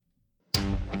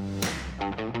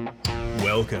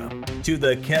Welcome to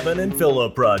the Kevin and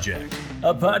Phillip Project,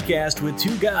 a podcast with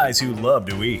two guys who love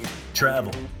to eat,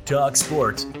 travel, talk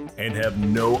sports, and have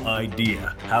no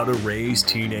idea how to raise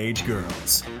teenage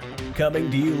girls. Coming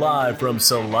to you live from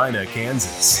Salina,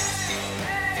 Kansas.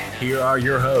 Here are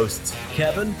your hosts,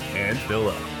 Kevin and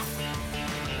Phillip.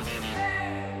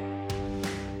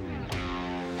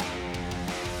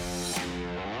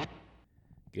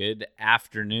 Good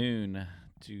afternoon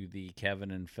to the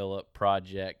Kevin and Phillip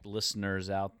Project listeners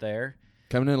out there.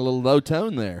 Coming in a little low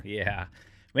tone there. Yeah.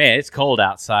 Man, it's cold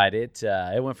outside. It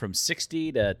went from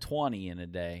 60 to 20 in a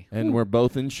day. And we're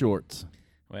both in shorts.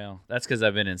 Well, that's because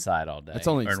I've been inside all day. It's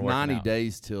only or working 90 out.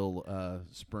 days till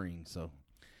spring, so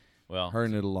Well,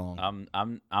 hurrying it along.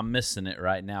 I'm missing it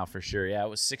right now for sure. Yeah, it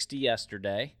was 60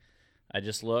 yesterday. I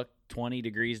just looked, 20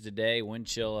 degrees today, wind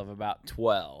chill of about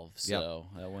 12. So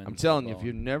I'm telling you, if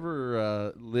you've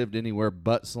never lived anywhere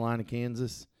but Salina,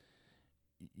 Kansas,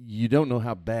 you don't know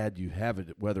how bad you have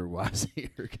it weather-wise here,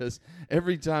 because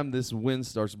every time this wind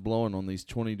starts blowing on these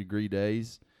 20-degree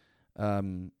days,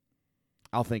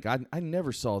 I'll think, I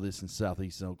never saw this in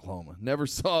southeast Oklahoma. Never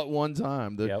saw it one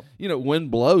time.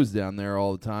 Wind blows down there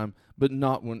all the time, but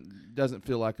not when it doesn't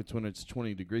feel like it's when it's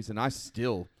 20 degrees. And I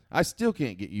still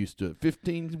can't get used to it.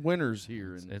 15 winters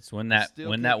here. And it's when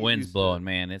that wind's blowing,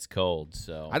 man, it's cold.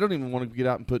 So I don't even want to get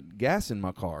out and put gas in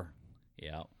my car.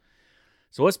 Yeah.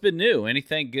 So what's been new?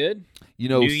 Anything good?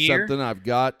 New year? Something I've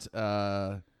got.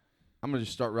 I'm going to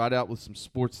just start right out with some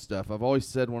sports stuff. I've always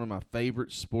said one of my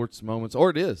favorite sports moments,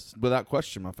 or it is, without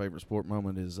question, my favorite sport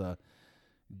moment is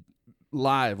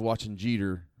live watching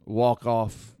Jeter walk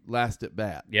off last at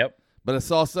bat. Yep. But I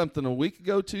saw something a week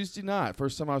ago Tuesday night.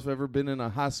 First time I've ever been in a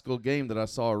high school game that I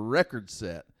saw a record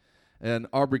set. And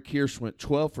Aubrey Kirsch went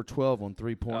 12 for 12 on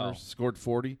three-pointers, scored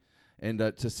 40. And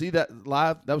to see that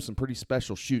live, that was some pretty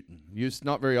special shooting. It's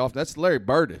not very often. That's Larry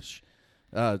Burdish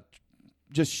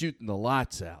just shooting the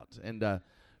lights out. And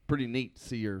pretty neat to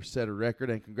see her set a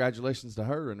record. And congratulations to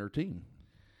her and her team.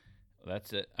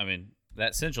 That's it. I mean,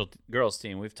 that Central girls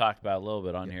team, we've talked about a little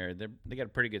bit on here. They got a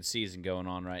pretty good season going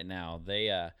on right now.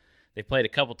 They played a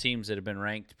couple teams that have been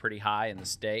ranked pretty high in the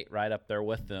state, right up there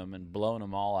with them, and blown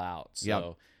them all out.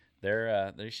 So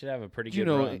they should have a pretty good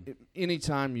run.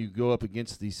 Anytime you go up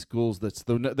against these schools,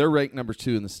 they're ranked number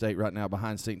 2 in the state right now,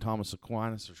 behind St. Thomas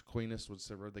Aquinas or Aquinas,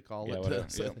 whatever they call it.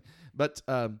 Whatever, But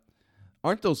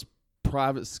aren't those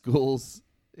private schools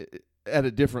at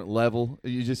a different level?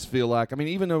 You just feel like,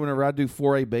 even though whenever I do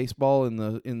 4A baseball in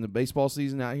the baseball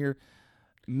season out here,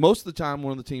 most of the time,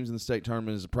 one of the teams in the state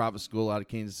tournament is a private school out of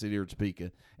Kansas City or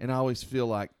Topeka, and I always feel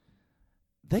like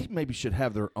they maybe should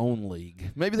have their own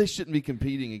league. Maybe they shouldn't be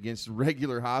competing against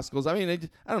regular high schools. I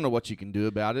don't know what you can do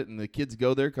about it, and the kids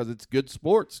go there because it's good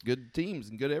sports, good teams,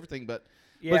 and good everything, but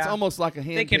it's almost like a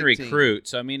hand-picked They can recruit,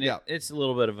 team. So, it's a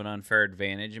little bit of an unfair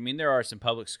advantage. There are some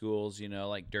public schools,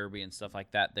 like Derby and stuff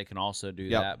like that, they can also do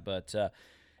that, but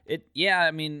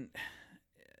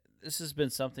this has been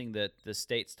something that the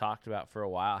state's talked about for a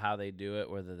while, how they do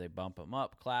it, whether they bump them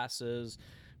up classes,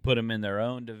 put them in their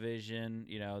own division.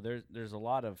 There's a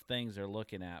lot of things they're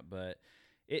looking at, but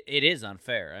it is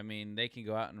unfair. They can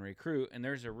go out and recruit, and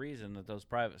there's a reason that those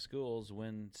private schools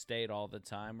win state all the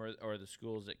time, or the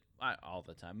schools that not all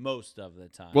the time, most of the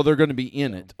time. Well, they're going to be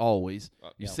in it always.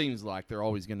 It seems like they're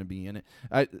always going to be in it.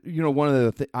 One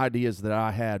of the ideas that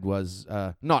I had was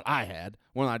one of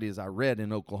the ideas I read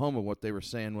in Oklahoma. What they were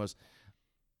saying was,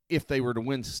 if they were to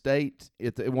win state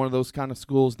at one of those kind of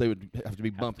schools, they would have to be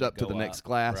bumped up to the next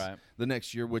class the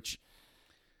next year, which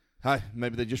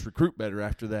maybe they just recruit better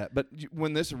after that. But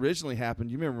when this originally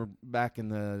happened, you remember back in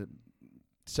the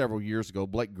several years ago,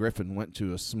 Blake Griffin went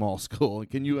to a small school.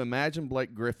 Can you imagine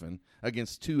Blake Griffin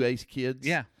against 2A kids?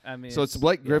 Yeah. So it's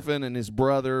Blake Griffin and his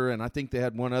brother, and I think they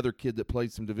had one other kid that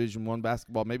played some Division I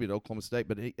basketball, maybe at Oklahoma State,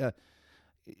 but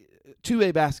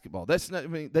 2A basketball. That's not.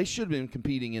 They should have been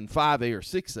competing in 5A or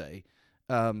 6A.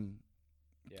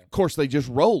 Of course, they just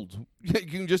rolled. You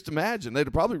can just imagine they'd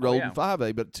have probably rolled in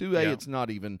 5A, but 2A, it's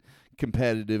not even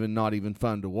competitive and not even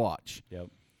fun to watch. Yep.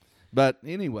 But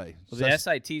anyway, the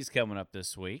SIT's coming up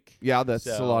this week. Yeah, that's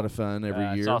a lot of fun every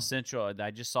year. It's all Central.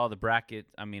 I just saw the bracket.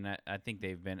 I think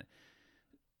they've been.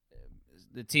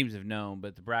 The teams have known,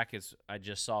 but the brackets I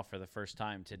just saw for the first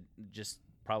time just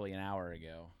probably an hour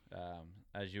ago.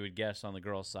 As you would guess, on the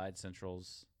girls' side,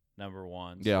 Central's number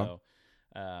 1. Yeah. So,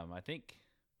 I think.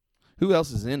 Who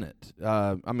else is in it?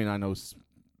 I know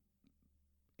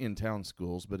in-town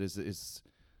schools, but is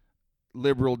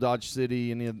Liberal, Dodge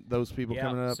City, any of those people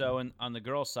coming up? So on the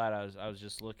girls' side, I was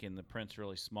just looking. The print's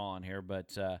really small on here,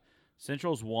 but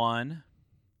Central's 1.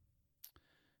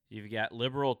 You've got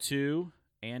Liberal 2,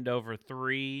 Andover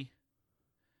 3,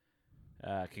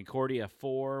 Concordia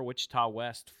 4, Wichita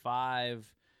West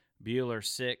 5, Bueller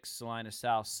 6, Salina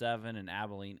South 7, and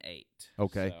Abilene 8.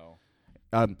 Okay.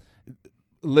 So.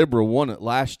 Liberal won it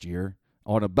last year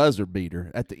on a buzzer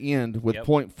beater at the end with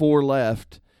 .4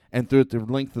 left and threw it the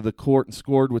length of the court and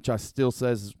scored, which I still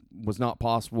says was not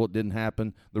possible. It didn't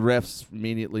happen. The refs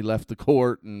immediately left the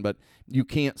court, but you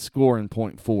can't score in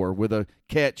 .4 with a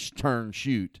catch, turn,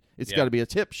 shoot. It's got to be a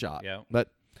tip shot. Yep. But,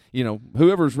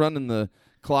 whoever's running the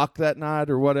clock that night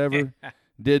or whatever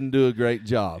didn't do a great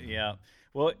job. Yeah.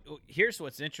 Well, here's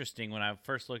what's interesting when I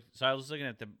first looked. So I was looking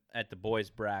at the boys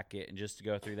bracket, and just to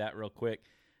go through that real quick,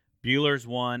 Bueller's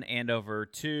 1, Andover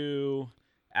 2,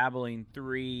 Abilene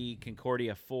 3,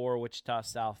 Concordia 4, Wichita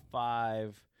South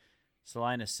 5,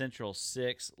 Salina Central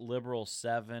 6, Liberal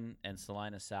 7, and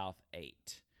Salina South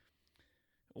 8.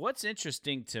 What's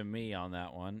interesting to me on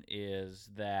that one is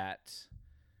that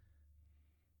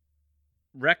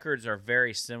records are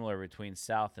very similar between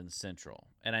South and Central.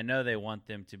 And I know they want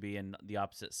them to be in the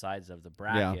opposite sides of the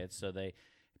bracket, so they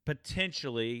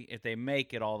potentially, if they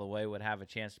make it all the way, would have a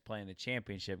chance to play in the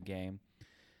championship game.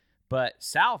 But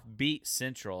South beat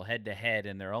Central head-to-head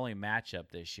in their only matchup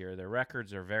this year. Their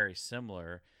records are very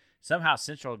similar. Somehow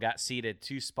Central got seeded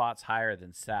 2 spots higher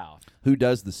than South. Who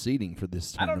does the seeding for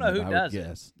this tournament? I don't know who does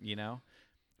guess. it,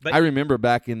 But I remember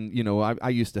back in, I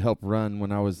used to help run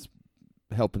when I was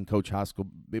helping coach high school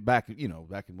back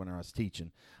when I was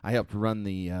teaching. I helped run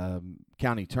the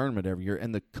county tournament every year,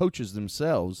 and the coaches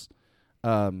themselves,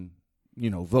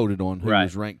 voted on who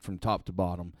was ranked from top to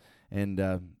bottom. And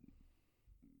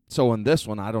so on this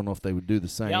one, I don't know if they would do the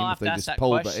same if they just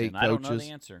polled the 8 coaches. I don't know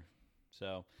the answer.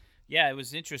 So, yeah, it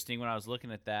was interesting when I was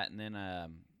looking at that, and then I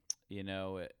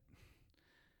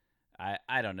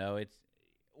don't know. It's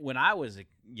when I was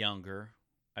younger.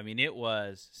 I mean, it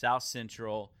was South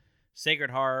Central, Sacred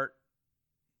Heart,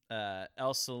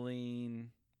 El Saline,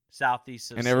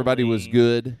 Southeast of and everybody Saline. Was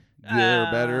good or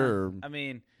better. Or?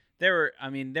 There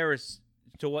was,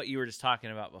 to what you were just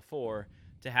talking about before,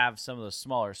 to have some of the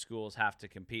smaller schools have to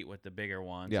compete with the bigger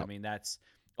ones. Yeah. I mean, that's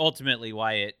ultimately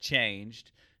why it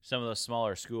changed. Some of those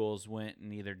smaller schools went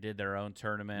and either did their own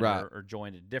tournament or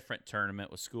joined a different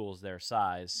tournament with schools their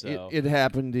size. So it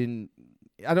happened in.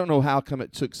 I don't know how come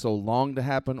it took so long to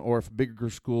happen, or if bigger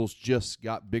schools just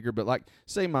got bigger. But like,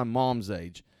 say my mom's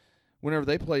age, whenever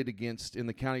they played against in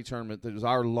the county tournament, that was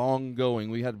our long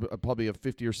going. We had probably a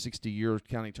 50 or 60 year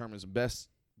county tournament. It was the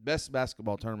best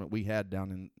basketball tournament we had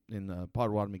down in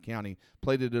Potawatomi County.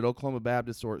 Played it at Oklahoma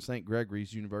Baptist or at St.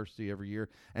 Gregory's University every year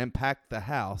and packed the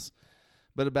house.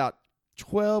 But about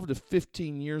 12 to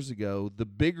 15 years ago, the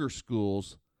bigger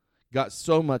schools got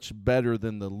so much better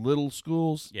than the little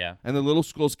schools. Yeah. And the little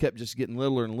schools kept just getting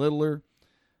littler and littler,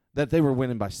 that they were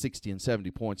winning by 60 and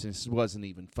 70 points, and it wasn't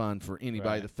even fun for anybody.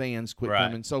 Right. The fans quit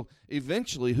coming. So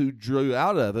eventually who drew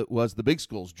out of it was the big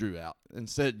schools drew out and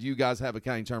said, you guys have a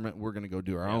county tournament, we're going to go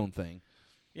do our own thing.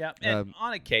 Yeah, and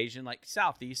on occasion, like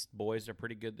Southeast boys are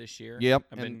pretty good this year. Yep,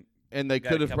 and they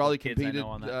could have probably kids competed I know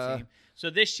on that team. So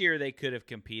this year they could have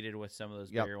competed with some of those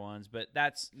bigger ones, but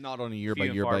that's not on a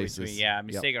year-by-year basis. Between. Yeah, I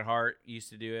mean, Sacred Heart used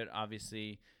to do it.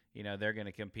 Obviously, they're going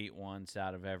to compete once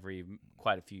out of every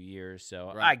quite a few years.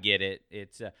 So I get it.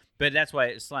 It's but that's why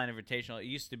it's Salina Invitational. It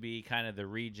used to be kind of the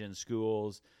region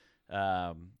schools,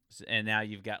 and now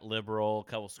you've got Liberal, a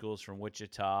couple schools from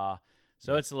Wichita.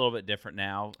 So it's a little bit different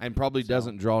now. And probably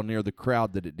doesn't draw near the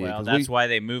crowd that it did. Well, that's why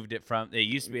they moved it from – it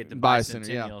used to be at the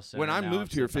Bicentennial Center. When I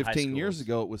moved here 15 years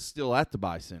ago, it was still at the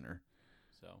Bicenter.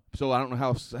 So I don't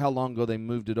know how long ago they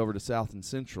moved it over to South and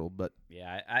Central. But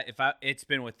yeah, it's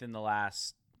been within the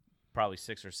last probably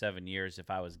 6 or 7 years if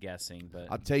I was guessing. But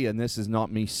I'll tell you, and this is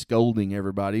not me scolding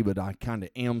everybody, but I kind of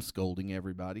am scolding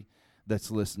everybody that's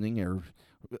listening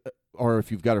or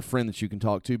if you've got a friend that you can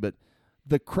talk to. But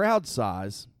the crowd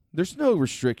size – there's no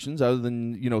restrictions other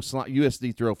than,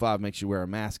 USD 305 makes you wear a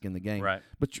mask in the game. Right.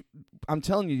 But I'm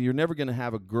telling you, you're never going to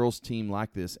have a girls' team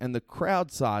like this. And the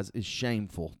crowd size is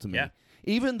shameful to me. Yeah.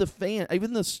 Even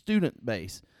the student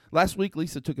base. Last week,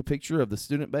 Lisa took a picture of the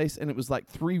student base, and it was like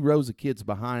 3 rows of kids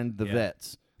behind the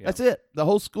vets. Yep. That's it, the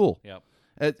whole school. Yep.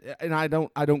 And I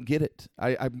don't get it.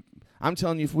 I'm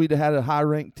telling you, if we'd have had a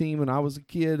high-ranked team when I was a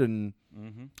kid, and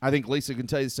I think Lisa can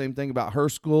tell you the same thing about her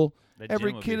school,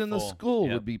 every kid in the school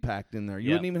would be packed in there.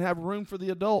 You wouldn't even have room for the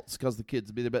adults because the kids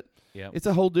would be there. But it's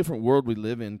a whole different world we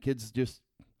live in. Kids just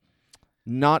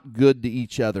not good to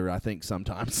each other, I think,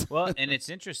 sometimes. Well, and it's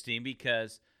interesting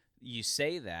because you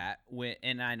say that,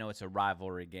 and I know it's a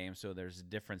rivalry game, so there's a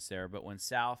difference there. But when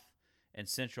South and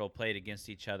Central played against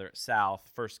each other at South,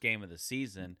 first game of the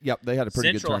season, they had a pretty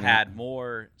Central good tournament. had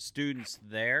more students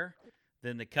there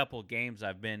than the couple games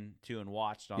I've been to and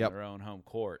watched on their own home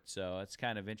court. So it's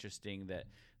kind of interesting that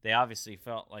they obviously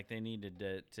felt like they needed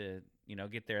to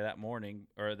get there that morning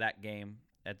or that game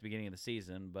at the beginning of the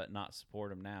season, but not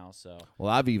support them now. So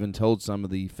well, I've even told some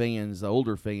of the fans, the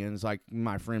older fans, like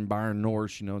my friend Byron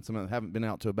Norris, and some of them haven't been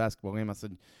out to a basketball game. I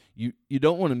said, you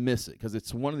don't want to miss it because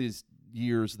it's one of these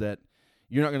years that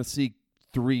you're not going to see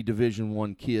 3 Division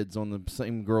I kids on the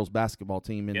same girls basketball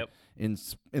team in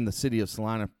the city of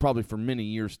Salina probably for many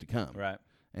years to come. Right.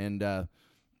 And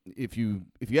if you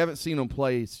haven't seen them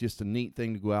play, it's just a neat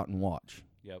thing to go out and watch.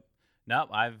 Yep. No,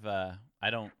 I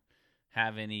don't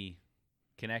have any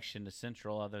connection to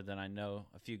Central other than I know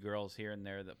a few girls here and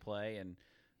there that play, and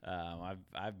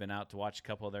I've been out to watch a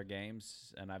couple of their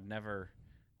games, and I've never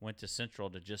went to Central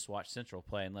to just watch Central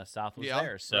play unless South was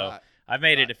there. So I've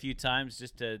made it a few times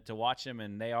just to watch them,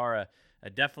 and they are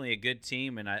definitely a good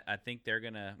team, and I think they're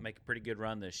going to make a pretty good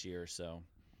run this year. So,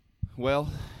 well,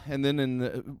 and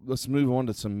then let's move on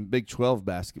to some Big 12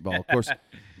 basketball. Of course,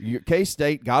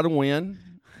 K-State got a win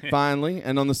finally,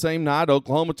 and on the same night,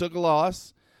 Oklahoma took a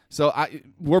loss. So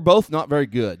we're both not very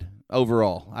good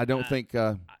overall. I don't think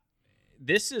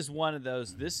this is one of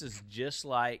those. This is just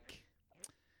like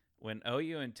when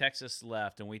OU and Texas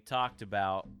left, and we talked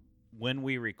about when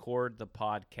we record the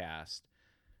podcast,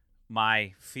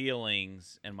 my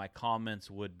feelings and my comments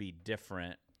would be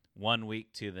different one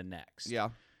week to the next. Yeah.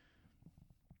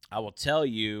 I will tell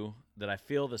you that I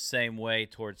feel the same way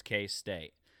towards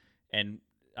K-State. And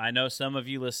I know some of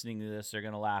you listening to this are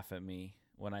going to laugh at me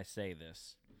when I say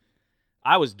this.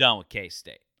 I was done with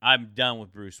K-State. I'm done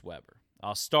with Bruce Weber.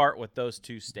 I'll start with those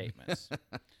two statements.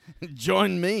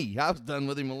 Join me. I was done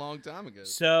with him a long time ago.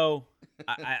 So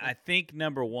I think,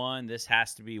 number one, this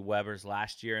has to be Weber's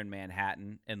last year in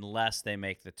Manhattan unless they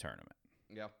make the tournament.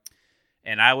 Yeah.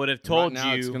 And I would have told right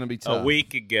now, it's gonna be tough. A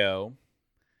week ago,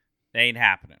 they ain't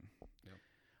happening. Yep.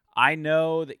 I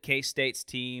know that K-State's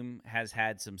team has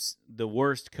had the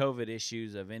worst COVID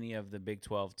issues of any of the Big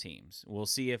 12 teams. We'll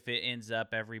see if it ends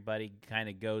up everybody kind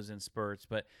of goes in spurts,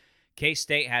 but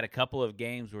K-State had a couple of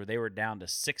games where they were down to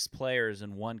 6 players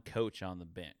and 1 coach on the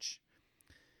bench.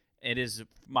 It is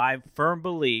my firm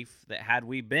belief that had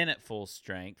we been at full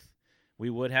strength, we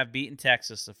would have beaten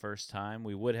Texas the first time,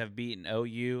 we would have beaten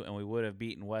OU, and we would have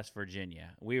beaten West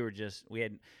Virginia.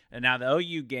 And now the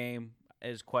OU game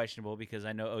is questionable because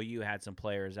I know OU had some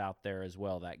players out there as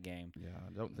well that game. Yeah,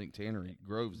 I don't think Tanner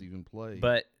Groves even played.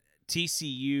 But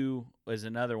TCU was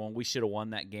another one. We should have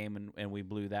won that game, and we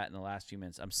blew that in the last few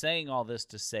minutes. I'm saying all this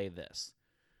to say this.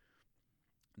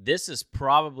 This is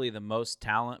probably the most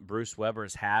talent Bruce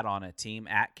Weber's had on a team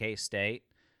at K-State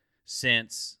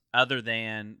since, other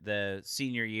than the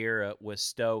senior year with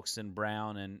Stokes and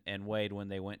Brown and Wade when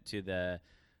they won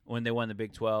the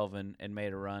Big 12 and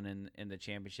made a run in the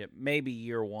championship. Maybe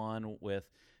year one with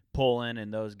Pullen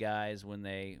and those guys when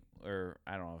they – or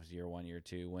I don't know if it was year 1, year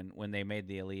 2, when they made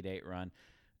the Elite Eight run.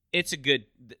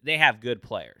 They have good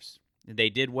players. They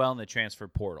did well in the transfer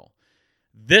portal.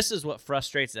 This is what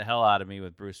frustrates the hell out of me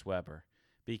with Bruce Weber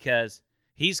because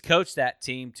he's coached that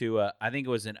team to I think it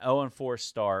was an 0-4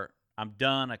 start. I'm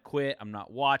done. I quit. I'm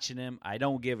not watching him. I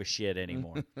don't give a shit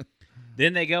anymore.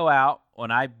 Then they go out.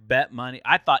 When I bet money,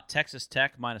 I thought Texas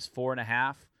Tech minus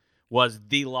 4.5 was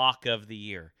the lock of the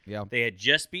year. Yeah. They had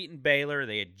just beaten Baylor.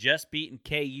 They had just beaten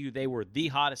KU. They were the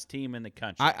hottest team in the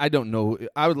country. I don't know.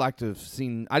 I would like to have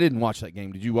seen – I didn't watch that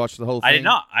game. Did you watch the whole thing? I did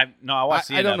not. I watched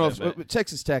the I don't know if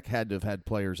Texas Tech had to have had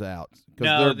players out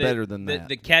because they're better than that.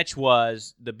 The catch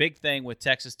was – the big thing with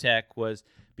Texas Tech was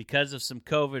because of some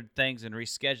COVID things and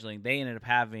rescheduling, they ended up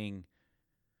having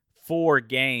 4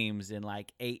 games in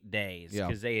like 8 days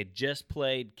because they had just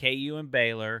played KU and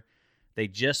Baylor. They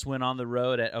just went on the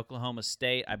road at Oklahoma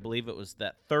State. I believe it was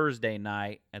that Thursday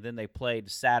night, and then they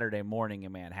played Saturday morning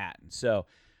in Manhattan. So,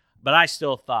 but I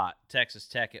still thought Texas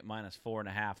Tech at minus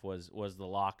 4.5 was the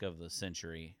lock of the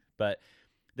century. But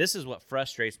this is what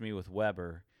frustrates me with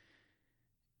Weber.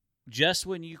 Just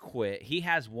when you quit, he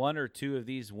has 1 or 2 of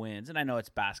these wins, and I know it's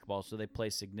basketball, so they play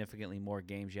significantly more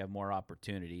games. You have more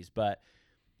opportunities, but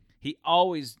he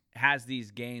always has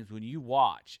these games when you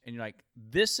watch and you're like,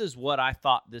 this is what I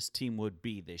thought this team would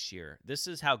be this year. This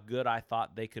is how good I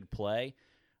thought they could play.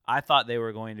 I thought they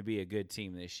were going to be a good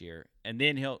team this year. And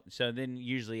then then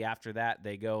usually after that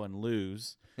they go and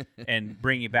lose and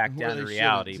bring you back down to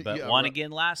reality. But won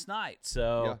again last night.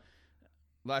 So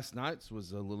last night's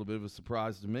was a little bit of a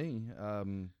surprise to me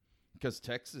because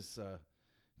Texas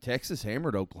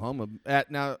hammered Oklahoma.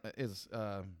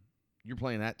 You're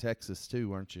playing at Texas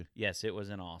too, aren't you? Yes, it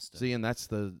was in Austin. See, and that's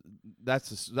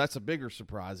a bigger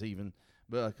surprise even.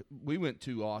 But we went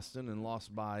to Austin and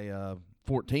lost by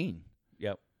 14.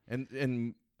 Yep.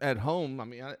 And at home, I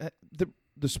mean,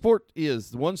 the sport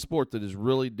is the one sport that is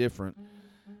really different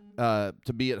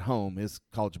to be at home is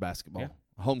college basketball. Yeah.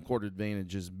 Home court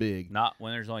advantage is big. Not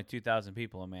when there's only 2,000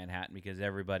 people in Manhattan because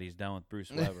everybody's done with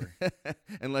Bruce Weber.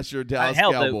 Unless you're a Dallas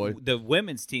Hell, Cowboy. the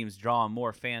women's team's drawing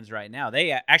more fans right now.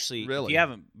 They actually, Really?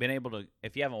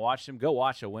 if you haven't watched them, go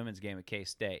watch a women's game at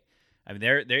K-State. I mean,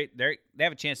 they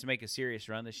have a chance to make a serious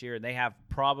run this year, and they have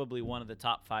probably one of the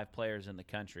top 5 players in the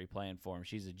country playing for them.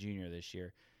 She's a junior this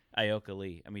year, Ayoka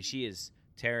Lee. I mean, she is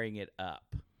tearing it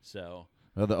up. So.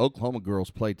 Well, the Oklahoma girls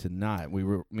play tonight.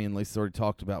 Me and Lisa already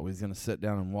talked about we was going to sit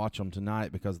down and watch them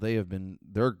tonight because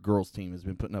their girls team has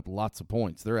been putting up lots of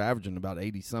points. They're averaging about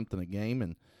 80-something a game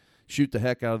and shoot the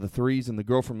heck out of the threes. And the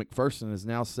girl from McPherson has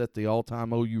now set the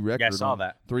all-time OU record. Yeah, I saw on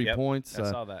that. 3 Yep. points.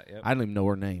 I saw that. Yep. I don't even know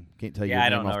her name. Can't tell you Yeah, her I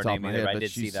name don't know off her the top name of my either, head. but I But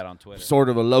did see she's that on Twitter. sort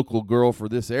of a local girl for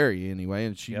this area anyway,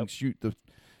 and she Yep. can shoot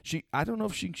I don't know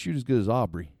if she can shoot as good as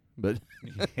Aubrey, but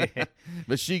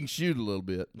but she can shoot a little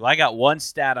bit. Well, I got one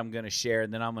stat I'm going to share,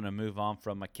 and then I'm going to move on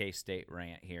from my K-State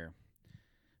rant here.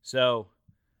 So,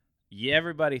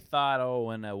 everybody thought,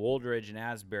 when Woldridge and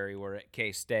Asbury were at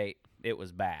K-State, it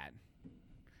was bad.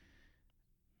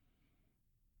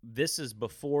 This is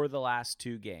before the last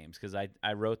 2 games, because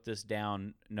I wrote this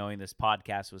down knowing this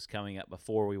podcast was coming up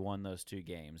before we won those 2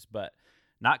 games. But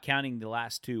not counting the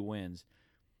last 2 wins,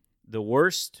 the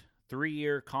worst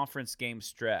 3-year conference game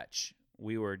stretch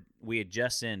we had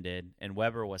just ended, and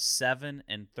Weber was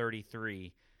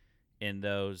 7-33 in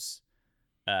those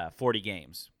 40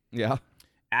 games. Yeah.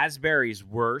 Asbury's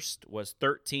worst was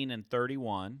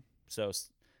 13-31, so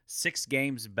 6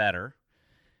 games better.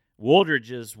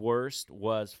 Woldridge's worst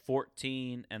was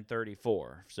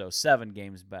 14-34, so 7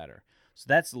 games better. So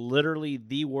that's literally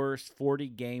the worst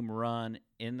 40-game run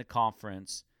in the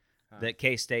conference that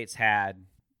K-State's had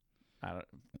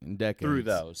In decades. through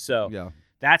those. So Yeah.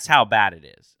 that's how bad it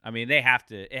is. I mean, it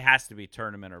has to be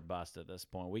tournament or bust at this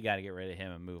point. We got to get rid of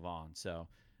him and move on. So,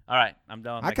 all right, I'm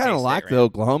done with my I kind of K-State like the rant.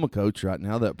 Oklahoma coach right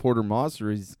now, that Porter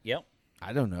Moser. Yep.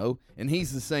 I don't know. And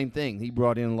he's the same thing. He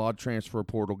brought in a lot of transfer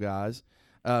portal guys.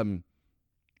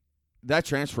 That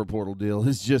transfer portal deal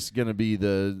is just going to be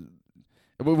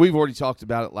we've already talked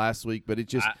about it last week, but it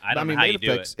just I don't know how you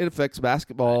do it. It affects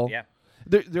basketball. Yeah.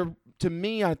 To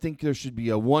me, I think there should be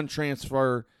a one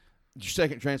transfer, your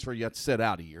second transfer you have to set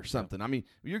out a year or something. I mean,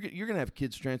 you're going to have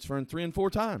kids transferring 3 and 4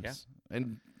 times. Yeah.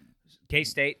 And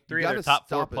K-State, 3 of their gotta top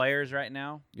 4 stop it. players right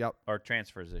now Yep. are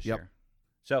transfers this Yep. year.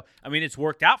 So, I mean, it's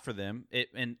worked out for them for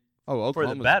the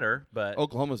Oklahoma's better, but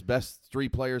Oklahoma's best 3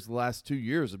 players the last 2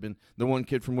 years have been the one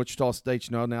kid from Wichita State,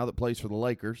 now that plays for the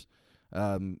Lakers.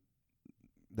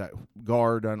 That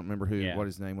guard, I don't remember what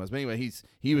his name was. But anyway,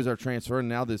 he was our transfer, and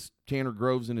now this Tanner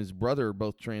Groves and his brother are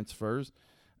both transfers.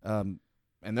 And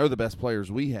they're the best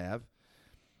players we have.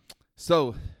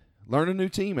 So, learn a new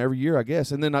team every year, I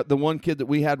guess. And then the one kid that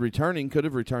we had returning could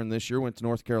have returned this year, went to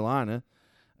North Carolina.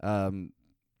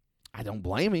 I don't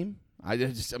blame him.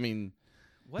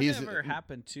 whatever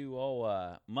happened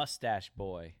to Mustache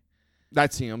Boy?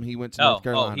 That's him. He went to North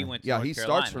Carolina. He went to yeah, North he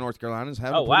Carolina. starts for North Carolina. He's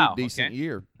having Oh, a pretty wow. decent Okay.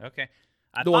 year. Okay.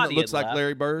 The one that looks like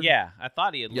Larry Bird? Yeah, I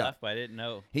thought he had Yeah. left, but I didn't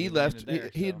know. He was left. there,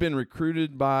 He had so. been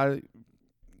recruited by,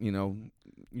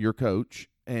 your coach,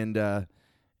 and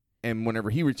whenever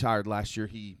he retired last year,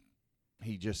 he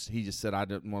just said, I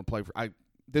didn't want to play for.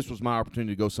 This was my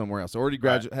opportunity to go somewhere else. Had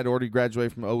already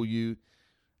graduated from OU,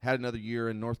 had another year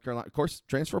in North Carolina. Of course,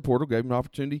 transfer portal gave him an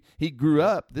opportunity. He grew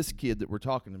up. This kid that we're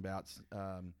talking about,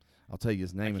 I'll tell you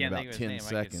his name in about 10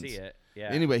 seconds. I can see it. Yeah,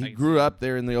 Anyway, he grew up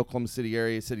there in the Oklahoma City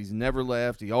area. He said he's never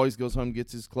left. He always goes home,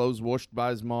 gets his clothes washed by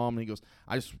his mom. And he goes,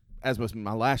 as was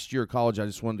my last year of college, I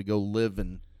just wanted to go live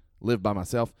by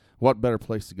myself. What better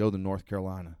place to go than North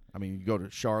Carolina? I mean, you go to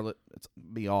Charlotte, it'd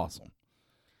be awesome.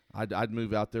 I'd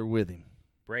move out there with him.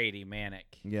 Brady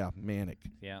Manic. Yeah, Manic.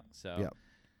 Yeah. So. Yep.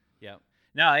 Yep.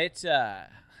 No, it's I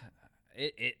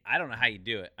don't know how you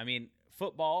do it. I mean,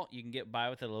 football you can get by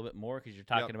with it a little bit more because you're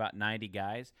talking about 90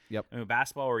 guys. Yep. I mean,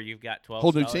 basketball where you've got 12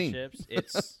 Whole new team. scholarships,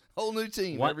 it's whole new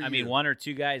team. one or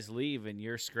two guys leave and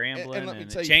you're scrambling, let me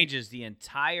and tell it you- changes the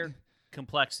entire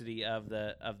complexity of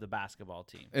the basketball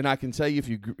team. And I can tell you, if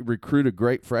you recruit a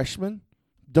great freshman,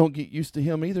 don't get used to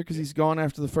him either because he's gone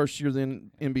after the first year of the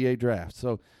NBA draft.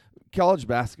 So college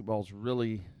basketball's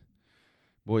really,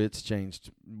 boy, it's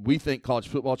changed. We think college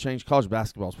football changed. College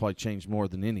basketball's probably changed more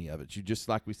than any of it. You just,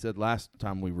 like we said last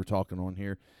time we were talking on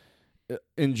here,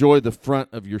 enjoy the front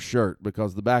of your shirt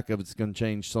because the back of it's going to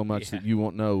change so much that you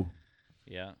won't know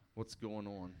what's going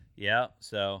on. Yeah.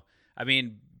 So, I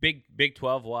mean, Big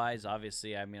 12 wise,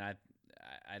 obviously, I mean, I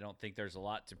don't think there's a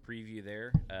lot to preview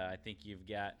there. I think you've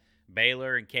got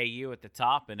Baylor and KU at the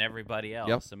top and everybody else.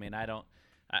 Yep. I mean, I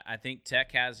think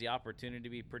Tech has the opportunity to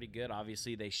be pretty good.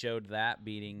 Obviously, they showed that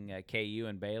beating KU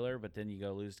and Baylor, but then you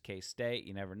go lose to K-State.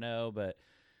 You never know. But,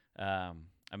 I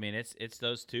mean, it's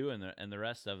those two and the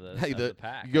rest of the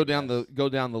pack. You go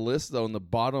down the list, though, and the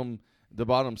bottom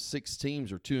 6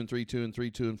 teams are 2-3, 2-3,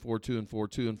 2-4, 2-4,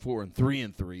 2-4, and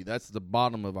 3-3. That's the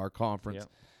bottom of our conference.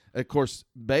 Yep. Of course,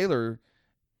 Baylor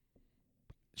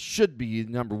should be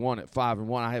number 1 at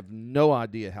 5-1. I have no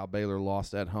idea how Baylor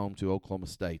lost at home to Oklahoma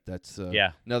State. That's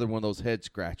another one of those head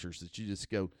scratchers that you just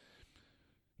go,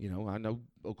 I know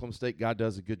Oklahoma State guy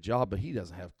does a good job, but he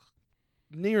doesn't have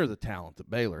near the talent that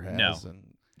Baylor has. No. And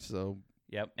so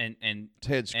yep, and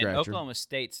head scratcher. And Oklahoma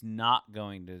State's not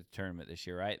going to the tournament this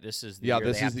year, right? This is the year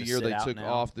this they is the year they took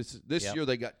off. This year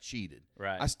they got cheated.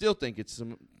 Right. I still think it's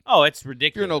some. Oh, it's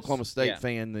ridiculous. If you're an Oklahoma State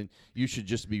fan, then you should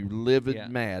just be livid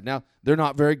mad. Now they're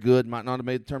not very good. Might not have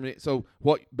made the tournament. So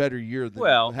what better year than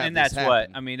and that's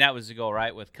what that was the goal,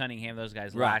 right? With Cunningham, those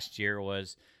guys last year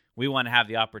was we want to have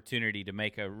the opportunity to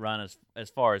make a run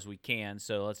as far as we can.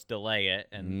 So let's delay it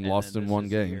and lost in one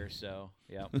game. Year, so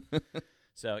yeah.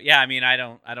 So yeah, I mean, I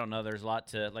don't know. There's a lot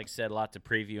to, like I said, a lot to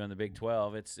preview in the Big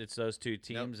 12. It's those two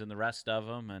teams and the rest of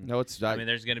them. And I mean,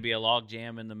 there's going to be a log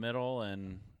jam in the middle,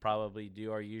 and probably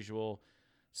do our usual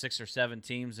 6 or 7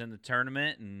 teams in the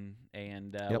tournament,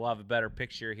 and we'll have a better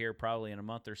picture here probably in a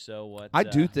month or so. I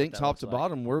do think top to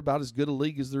bottom, we're about as good a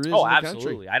league as there is. Oh, in the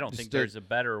absolutely. country. I don't think there's a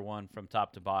better one from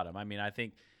top to bottom. I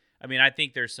think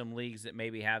there's some leagues that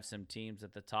maybe have some teams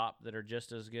at the top that are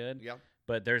just as good. Yep.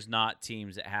 But there's not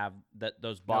teams that have that.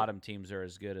 Those bottom teams are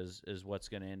as good as what's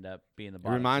going to end up being the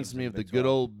bottom. It reminds me of the good 12.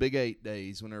 old Big 8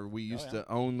 days whenever we used to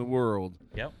own the world.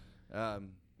 Yep.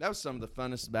 That was some of the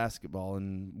funnest basketball,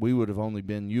 and you would have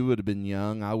been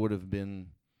young. I would have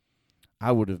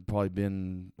probably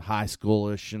been high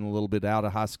schoolish and a little bit out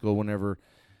of high school whenever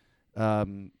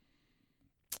you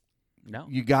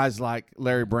guys like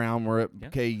Larry Brown were at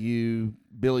KU,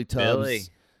 Billy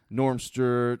Tubbs, Norm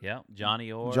Stewart,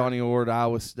 Johnny Ord,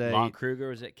 Iowa State. Lon Kruger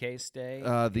was at K-State.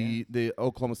 The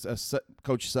Oklahoma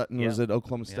Coach Sutton was at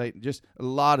Oklahoma State. Just a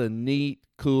lot of neat,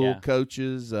 cool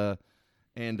coaches,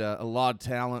 and a lot of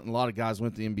talent. And a lot of guys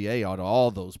went to the NBA out of all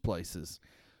those places.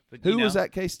 But, who was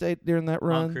at K-State during that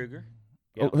run? Lon Kruger.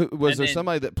 Yep. Was there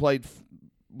somebody that played?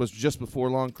 Was just before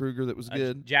Lon Kruger that was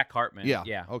good? Jack Hartman.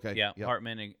 Yeah. Okay. Yeah. Yep.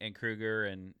 Hartman and Kruger,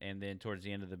 and then towards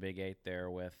the end of the Big 8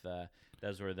 there with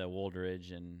those were the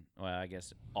Woldridge, and I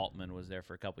guess Altman was there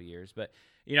for a couple years. But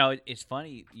it's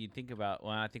funny you think about.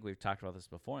 Well, I think we've talked about this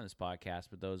before in this podcast,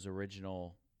 but those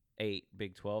original 8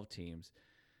 Big 12 teams.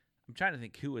 I'm trying to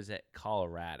think who was at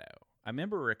Colorado. I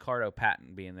remember Ricardo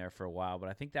Patton being there for a while, but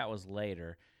I think that was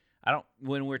later.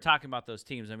 When we're talking about those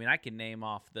teams, I mean, I can name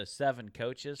off the 7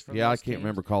 coaches from those I can't teams.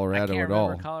 remember Colorado I can't at all.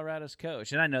 remember Colorado's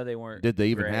coach, and I know they weren't. Did they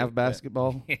even great, have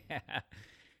basketball?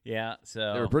 Yeah.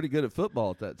 So they were pretty good at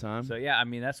football at that time. So yeah, I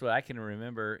mean, that's what I can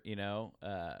remember.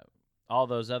 All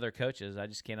those other coaches, I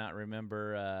just cannot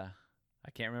remember.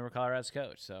 I can't remember Colorado's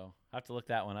coach, so I have to look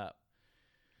that one up.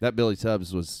 That Billy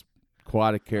Tubbs was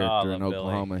quite a character in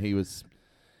Oklahoma. Billy. He was.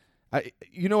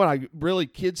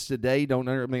 Kids today don't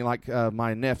know. I mean, like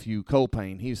my nephew Cole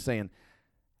Payne, he was saying,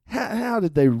 how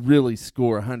did they really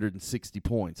score 160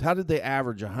 points? How did they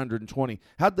average 120?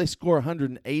 How did they score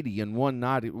 180 in one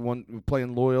night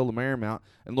playing Loyola Marymount?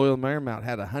 And Loyola Marymount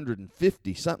had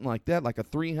 150, something like that, like a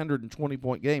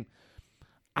 320-point game.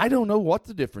 I don't know what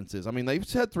the difference is. I mean, they've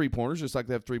had three-pointers just like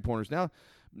they have three-pointers now.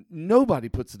 Nobody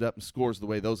puts it up and scores the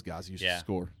way those guys used to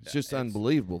score. It's just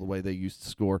unbelievable the way they used to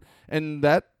score. And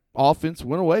that offense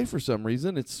went away for some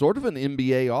reason. It's sort of an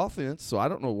NBA offense, so I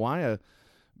don't know why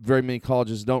very many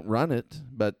colleges don't run it,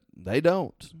 but they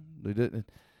don't. They didn't.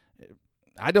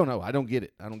 I don't know. I don't get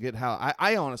it. I don't get how.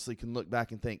 I honestly can look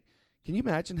back and think, can you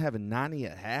imagine having 90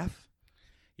 at half?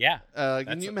 Yeah.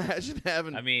 Can you imagine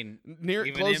having? I mean,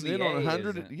 near closing in on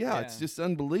 100. Yeah, it's just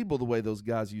unbelievable the way those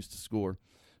guys used to score.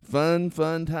 Fun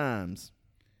times.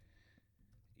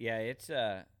 Yeah,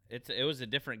 it was a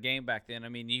different game back then. I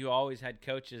mean, you always had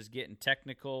coaches getting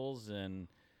technicals, and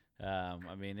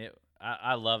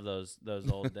I love those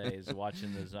old days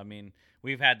watching those. I mean,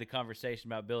 we've had the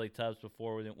conversation about Billy Tubbs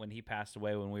before when he passed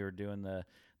away when we were doing the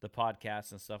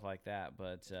podcast and stuff like that.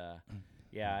 But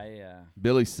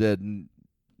Billy said,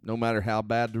 no matter how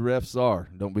bad the refs are,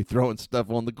 don't be throwing stuff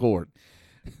on the court.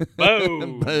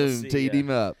 Boom, teed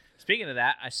him up. Speaking of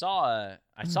that, I saw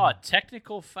a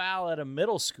technical foul at a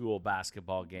middle school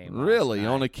basketball game. Really?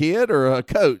 On a kid or a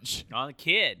coach? On a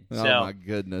kid. Oh, my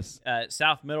goodness.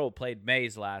 South Middle played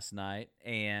Mays last night,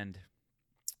 and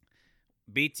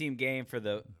B team game for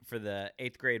the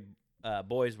 8th grade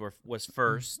boys was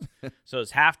first. So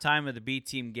it's halftime of the B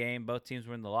team game. Both teams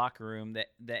were in the locker room.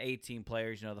 The A team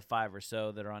players, the 5 or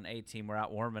so that are on A team, were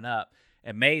out warming up,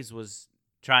 and Mays was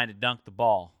trying to dunk the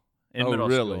ball in middle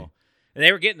school. And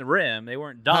they were getting the rim. They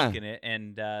weren't dunking it,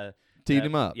 and teed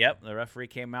him up. Yep, the referee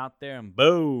came out there and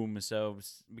boom. So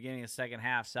beginning of the second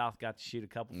half, South got to shoot a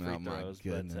couple free throws.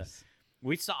 My goodness.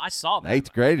 But I saw that.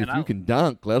 8th grade, if you can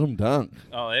dunk, let them dunk.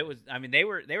 Oh, it was. I mean, they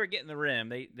were getting the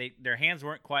rim. Their hands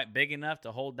weren't quite big enough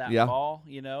to hold that ball,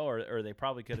 or they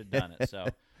probably could have done it. So,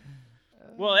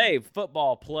 well, hey,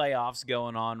 football playoffs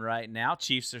going on right now.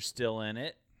 Chiefs are still in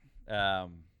it.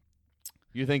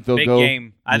 You think they'll big go?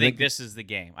 Game. I think this is the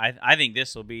game. I think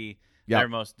this will be their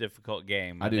most difficult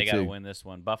game. They got to win this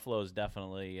one. Buffalo's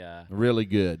definitely really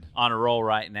good on a roll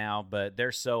right now, but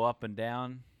they're so up and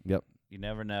down. Yep. You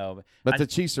never know. But the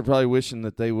Chiefs are probably wishing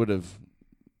that they would have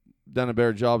done a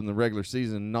better job in the regular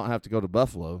season and not have to go to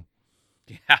Buffalo.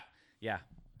 Yeah.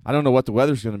 I don't know what the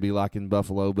weather's going to be like in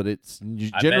Buffalo, but it's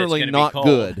generally not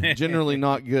good. Generally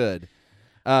not good.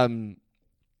 I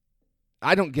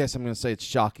don't guess I'm going to say it's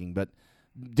shocking, but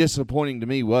disappointing to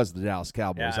me was the Dallas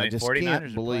Cowboys. I just 49ers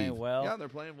can't believe. Playing well. Yeah, they're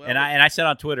playing well. And I said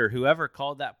on Twitter, whoever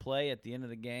called that play at the end of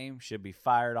the game should be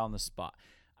fired on the spot.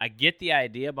 I get the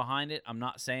idea behind it. I'm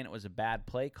not saying it was a bad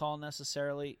play call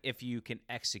necessarily if you can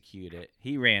execute it.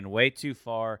 He ran way too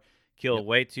far, killed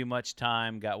way too much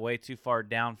time, got way too far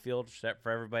downfield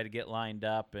for everybody to get lined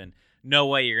up, and no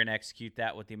way you're going to execute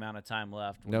that with the amount of time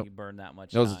left when you burn that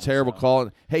much time. That was a terrible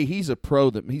call. Hey, he's a pro.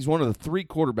 He's one of the 3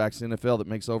 quarterbacks in the NFL that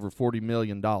makes over $40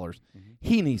 million. Mm-hmm.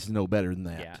 He needs to know better than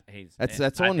that. Yeah,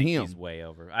 that's on him. He's way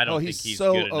over. I don't think he's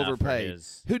so good enough overpaid. For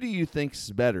his... Who do you think's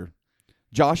better?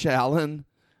 Josh Allen,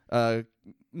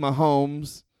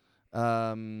 Mahomes.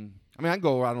 I can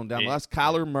go right on down the list.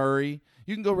 Kyler Murray.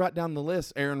 You can go right down the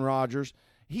list. Aaron Rodgers.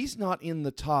 He's not in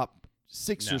the top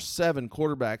 6 or 7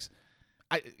 quarterbacks.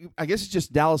 I guess it's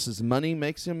just Dallas's money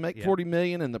makes him make $40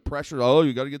 million, and the pressure. Oh,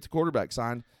 you got to get the quarterback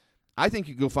signed. I think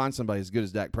you go find somebody as good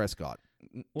as Dak Prescott.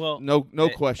 Well, no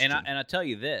question. And I tell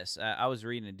you this, I was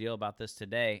reading a deal about this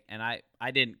today, and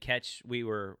I didn't catch. We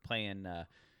were playing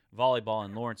volleyball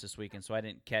in Lawrence this weekend, so I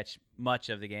didn't catch much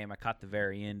of the game. I caught the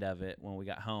very end of it when we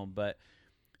got home, but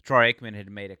Troy Aikman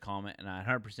had made a comment, and I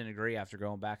 100% agree after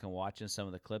going back and watching some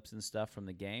of the clips and stuff from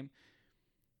the game.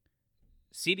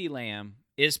 CeeDee Lamb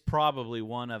is probably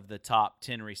one of the top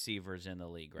 10 receivers in the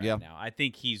league right now. I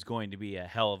think he's going to be a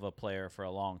hell of a player for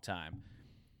a long time.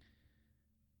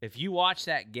 If you watch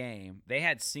that game, they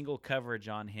had single coverage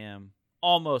on him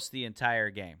almost the entire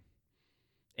game.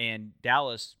 And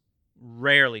Dallas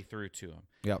rarely threw to him.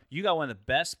 Yep. You got one of the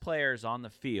best players on the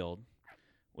field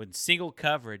with single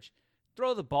coverage.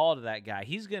 Throw the ball to that guy.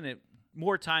 He's going to,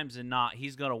 more times than not,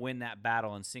 he's going to win that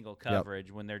battle in single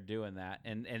coverage when they're doing that.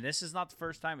 And this is not the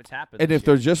first time it's happened. And if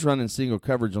they're just running single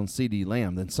coverage on CeeDee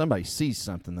Lamb, then somebody sees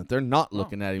something that they're not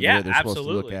looking at him the way they're supposed to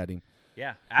look at him.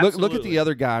 Yeah, absolutely. Look at the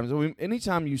other guys.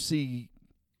 Anytime you see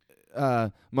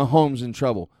Mahomes in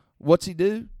trouble, what's he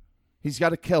do? He's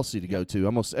got a Kelsey to go to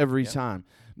almost every time.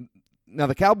 Now,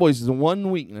 the Cowboys is the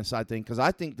one weakness, I think, because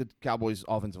I think the Cowboys'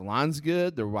 offensive line's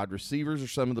good. Their wide receivers are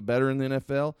some of the better in the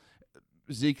NFL.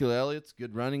 Ezekiel Elliott's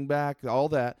good running back, all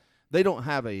that. They don't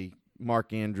have a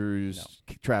Mark Andrews,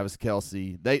 Travis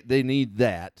Kelsey. They need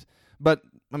that. But,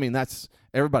 that's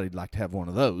everybody'd like to have one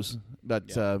of those.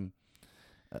 But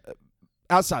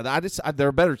outside that, they're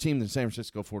a better team than San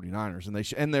Francisco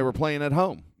 49ers, and they were playing at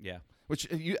home. Yeah. Which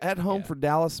at home for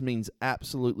Dallas means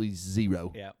absolutely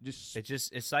zero. Yeah,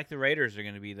 it's like the Raiders are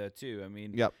going to be though too.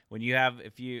 When you have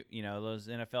those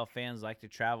NFL fans like to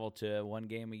travel to one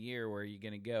game a year, where are you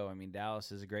going to go?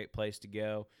 Dallas is a great place to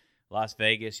go. Las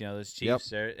Vegas, those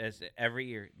Chiefs. Every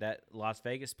year that Las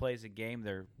Vegas plays a game,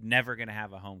 they're never going to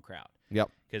have a home crowd. Yep.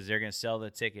 Because they're going to sell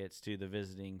the tickets to the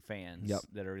visiting fans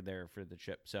that are there for the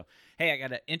trip. So, hey, I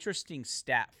got an interesting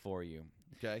stat for you.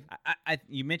 Okay.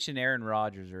 You mentioned Aaron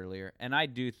Rodgers earlier, and I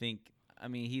do think,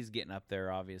 he's getting up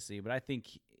there, obviously, but I think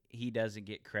he doesn't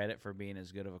get credit for being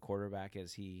as good of a quarterback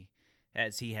as he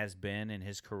has been in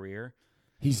his career.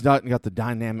 He's not got the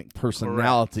dynamic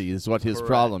personality. Correct. Is what his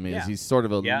problem is. Yeah. He's sort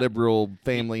of a liberal,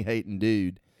 family-hating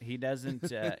dude. He doesn't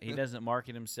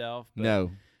market himself. But,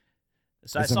 no.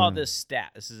 So I saw this stat.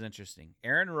 This is interesting.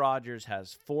 Aaron Rodgers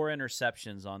has 4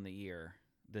 interceptions on the year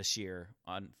this year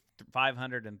on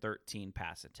 513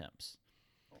 pass attempts.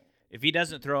 If he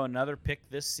doesn't throw another pick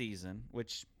this season,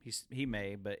 which he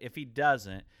may, but if he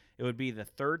doesn't, it would be the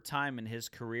 3rd time in his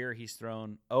career he's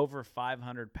thrown over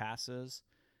 500 passes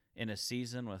in a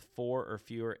season with 4 or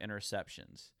fewer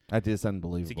interceptions. That is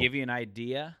unbelievable. To give you an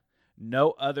idea,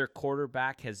 No other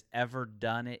quarterback has ever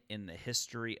done it in the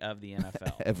history of the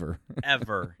NFL. Ever.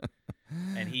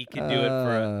 And he could do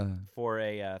it for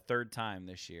a third time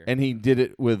this year. And he did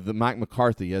it with Mike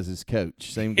McCarthy as his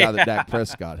coach, same guy that Dak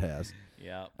Prescott has.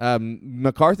 Yeah.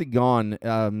 McCarthy gone,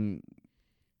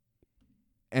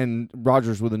 and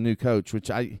Rodgers with a new coach, which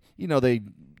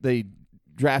they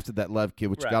drafted that Love kid,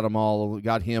 which got him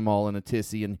all in a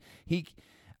tizzy, and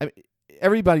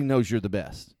everybody knows you're the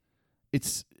best.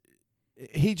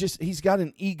 He's got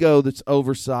an ego that's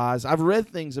oversized. I've read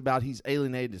things about he's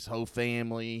alienated his whole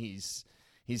family.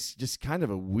 He's just kind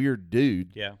of a weird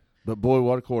dude. Yeah. But boy,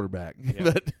 what a quarterback.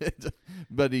 Yeah.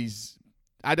 but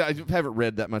I haven't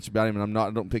read that much about him, and I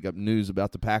don't pick up news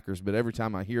about the Packers, but every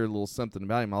time I hear a little something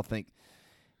about him, I'll think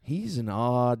he's an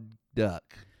odd duck.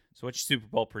 So what's your Super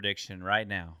Bowl prediction right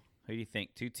now? Who do you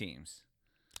think? 2 teams.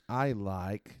 I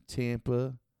like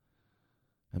Tampa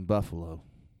and Buffalo.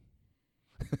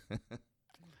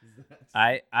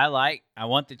 I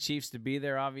want the Chiefs to be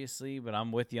there, obviously, but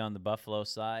I'm with you on the Buffalo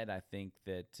side. I think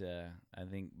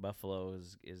Buffalo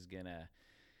is gonna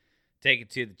take it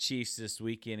to the Chiefs this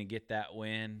weekend and get that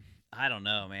win. I don't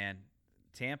know, man.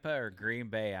 Tampa or Green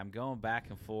Bay? I'm going back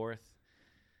and forth.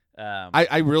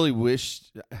 I really wish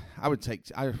I would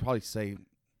probably say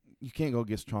you can't go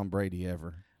against Tom Brady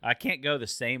ever. I can't go the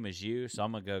same as you, so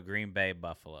I'm going to go Green Bay,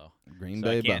 Buffalo.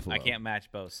 Buffalo. I can't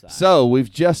match both sides. So we've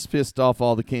just pissed off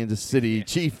all the Kansas City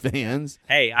Chief fans.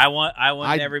 Hey, I want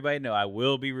everybody to know I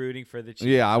will be rooting for the Chiefs.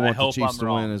 Yeah, I want the Chiefs to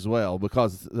win as well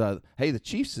because, the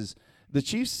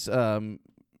Chiefs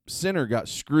center got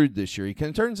screwed this year. He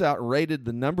turns out rated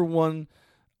the number 1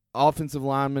 offensive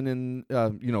lineman in,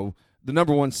 the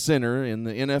number 1 center in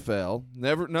the NFL.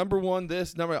 Number 1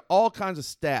 this, all kinds of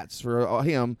stats for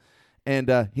him.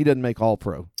 And he doesn't make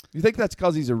All-Pro. You think that's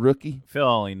because he's a rookie? Phil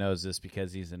only knows this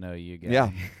because he's an OU guy. Yeah,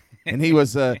 and he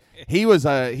was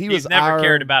never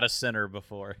cared about a center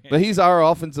before. But he's our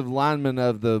offensive lineman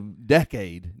of the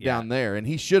decade down there, and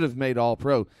he should have made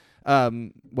All-Pro.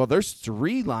 Well, there's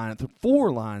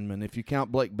 4 linemen if you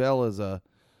count Blake Bell as a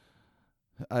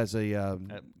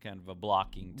kind of a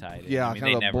blocking tight end. Yeah,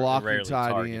 kind of a blocking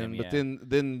tight end. But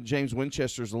then James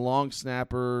Winchester's a long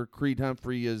snapper. Creed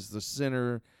Humphrey is the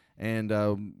center. And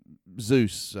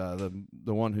Zeus, the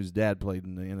one whose dad played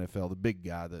in the NFL, the big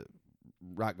guy, the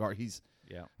right guard.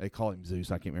 They call him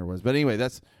Zeus. I can't remember what it was. But anyway,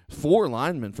 that's 4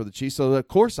 linemen for the Chiefs. So, of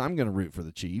course, I'm going to root for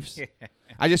the Chiefs.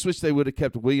 I just wish they would have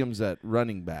kept Williams at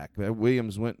running back.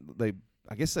 Williams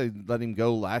I guess they let him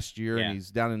go last year, and he's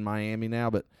down in Miami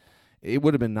now. But it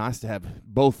would have been nice to have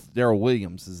both Darrell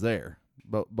Williams there.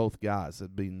 Both guys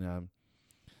have been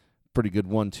pretty good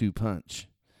 1-2 punch.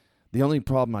 The only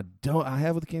problem I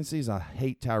have with the Kansas City is I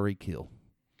hate Tyreek Hill.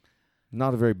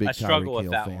 Not a very big Tyreek Hill fan. I struggle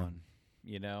with that one.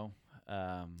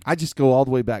 I just go all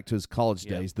the way back to his college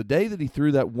days. The day that he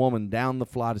threw that woman down the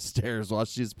flight of stairs while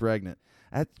she was pregnant,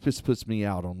 that just puts me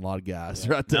out on a lot of guys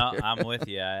right there. No, I'm with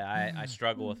you. I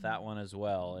struggle with that one as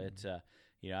well. It's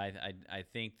I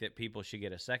think that people should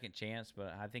get a second chance,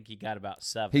 but I think he got about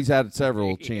 7. He's had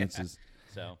several chances.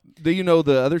 So, do you know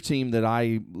the other team that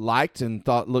I liked and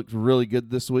thought looked really good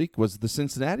this week was the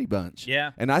Cincinnati bunch?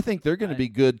 Yeah. And I think they're going to be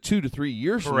good 2 to 3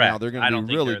 years from now. They're going to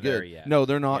be really good. No,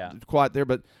 they're not quite there.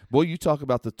 But, boy, you talk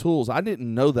about the tools. I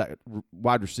didn't know that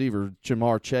wide receiver,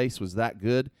 Jamar Chase, was that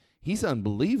good. He's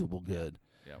unbelievable good.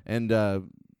 Yeah. And, of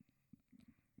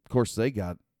course, they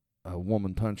got a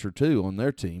woman puncher, too, on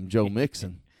their team, Joe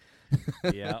Mixon.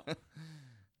 Yeah.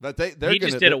 But he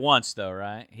just did it once, though,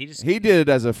 right? He did it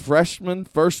as a freshman,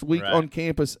 first week on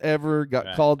campus ever.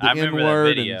 Got called the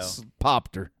N-word and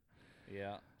popped her.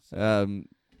 Yeah.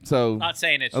 So not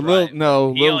saying it's a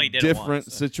little did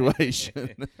different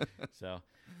situation. So,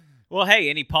 well, hey,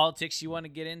 any politics you want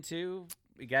to get into?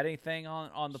 You got anything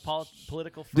on the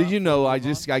political front? Did you know I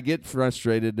get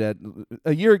frustrated that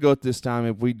a year ago at this time,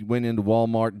 if we went into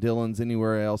Walmart, Dillon's,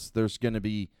 anywhere else, there's going to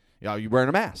be. You're wearing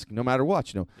a mask no matter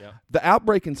what. The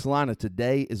outbreak in Salina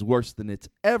today is worse than it's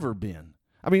ever been.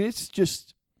 I mean, it's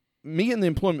just me in the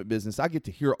employment business. I get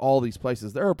to hear all these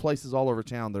places. There are places all over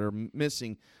town that are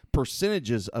missing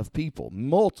percentages of people,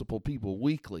 multiple people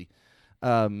weekly,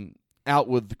 out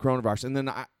with the coronavirus. And then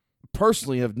I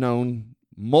personally have known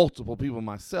multiple people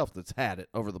myself that's had it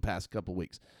over the past couple of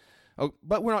weeks. Oh,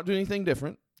 but we're not doing anything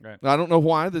different. Right. I don't know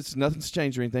why. Nothing's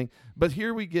changed or anything. But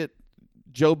here we get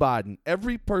Joe Biden.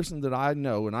 Every person that I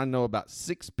know, and I know about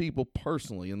 6 people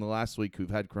personally in the last week who've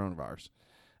had coronavirus,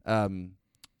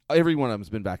 every one of them has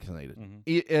been vaccinated,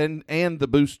 and the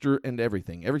booster and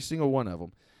everything. Every single one of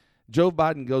them. Joe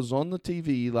Biden goes on the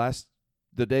TV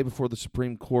the day before the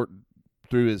Supreme Court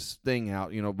threw his thing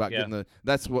out. About getting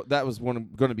that was going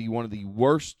to be one of the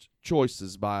worst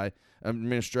choices by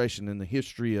administration in the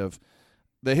history of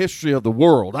the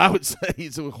world. I would say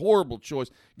it's a horrible choice.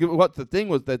 What the thing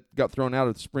was that got thrown out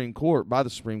of the Supreme Court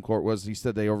was he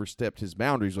said they overstepped his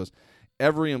boundaries. Was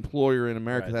every employer in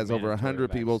America has over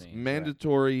 100 people,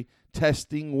 mandatory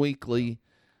testing weekly.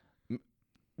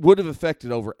 Would have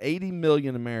affected over 80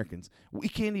 million Americans. We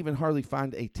can't even hardly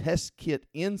find a test kit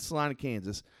in Salina,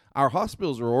 Kansas. Our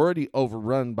hospitals are already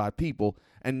overrun by people,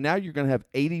 and now you're going to have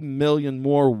 80 million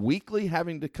more weekly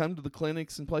having to come to the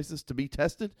clinics and places to be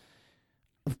tested.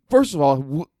 First of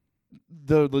all,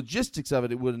 the logistics of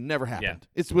it would have never happened.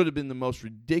 Yeah. It would have been the most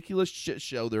ridiculous shit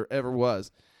show there ever was.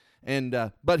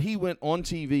 And but he went on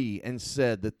TV and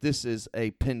said that this is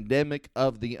a pandemic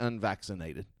of the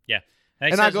unvaccinated. Yeah.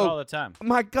 And I go all the time.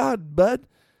 My God, bud!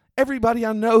 Everybody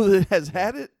I know that has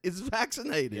had it is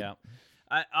vaccinated. Yeah,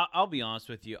 I'll be honest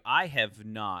with you. I have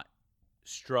not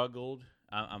struggled.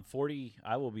 I'm 40.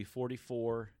 I will be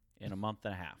 44 in a month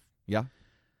and a half. Yeah.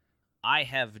 I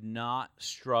have not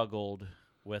struggled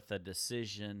with a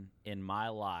decision in my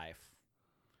life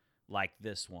like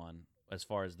this one, as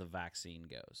far as the vaccine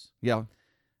goes. Yeah.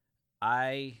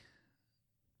 I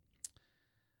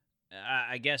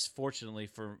guess fortunately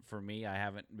for me, I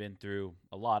haven't been through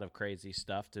a lot of crazy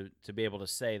stuff to be able to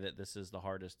say that this is the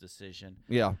hardest decision.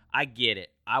 Yeah. I get it.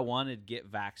 I wanted to get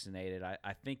vaccinated.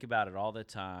 I think about it all the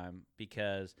time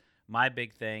because my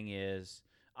big thing is,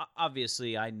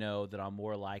 obviously I know that I'm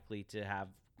more likely to have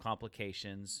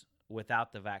complications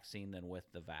without the vaccine than with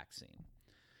the vaccine.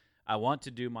 I want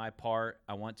to do my part.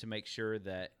 I want to make sure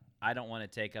that I don't want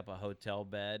to take up a hotel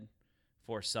bed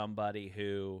for somebody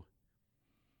who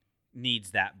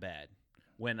needs that bed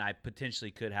when I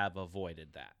potentially could have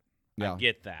avoided that. Yeah. I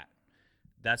get that.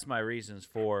 That's my reasons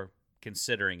for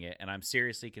considering it, and I'm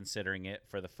seriously considering it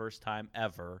for the first time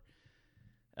ever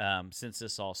since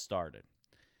this all started.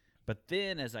 But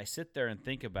then as I sit there and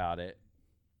think about it,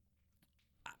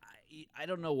 I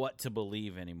don't know what to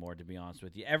believe anymore, to be honest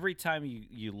with you. Every time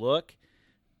you look,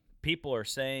 people are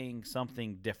saying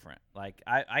something different. Like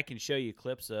I can show you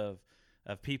clips of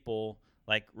people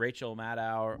like Rachel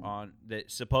Maddow on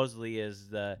that supposedly is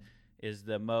the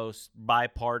most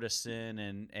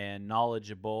bipartisan and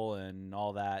knowledgeable and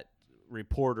all that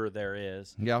reporter there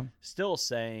is. Yeah. Still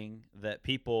saying that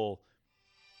people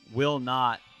will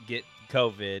not get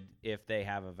COVID if they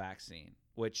have a vaccine,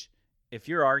 which if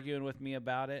you're arguing with me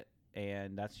about it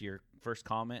and that's your first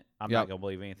comment, I'm not going to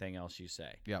believe anything else you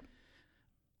say. Yep.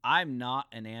 I'm not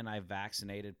an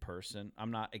anti-vaccinated person.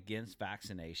 I'm not against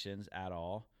vaccinations at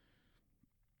all.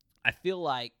 I feel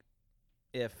like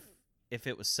if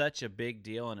it was such a big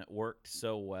deal and it worked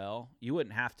so well, you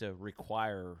wouldn't have to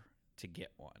require to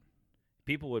get one.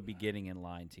 People would be getting in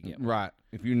line to get one. Right.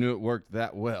 If you knew it worked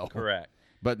that well. Correct.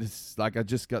 But it's like I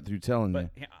just got through telling you.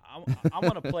 I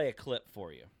want to play a clip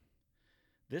for you.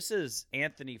 This is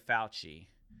Anthony Fauci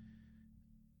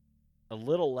a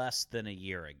little less than a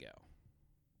year ago.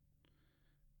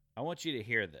 I want you to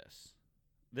hear this.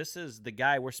 This is the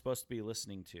guy we're supposed to be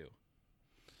listening to.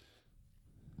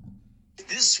 If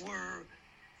this were,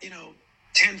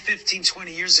 10, 15,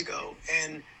 20 years ago,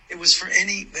 and it was for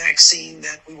any vaccine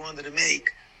that we wanted to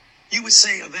make, you would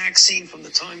say a vaccine from the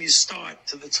time you start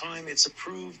to the time it's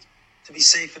approved to be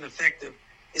safe and effective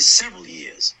is several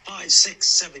years, 5, 6,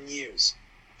 7 years.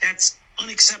 That's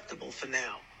unacceptable for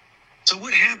now. So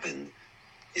what happened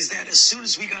is that as soon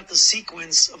as we got the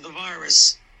sequence of the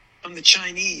virus from the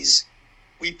Chinese,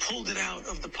 we pulled it out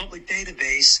of the public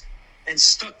database and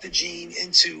stuck the gene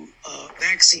into a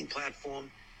vaccine platform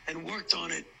and worked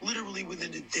on it literally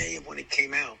within a day of when it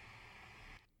came out.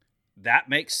 That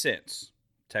makes sense.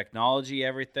 Technology,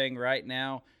 everything right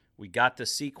now, we got the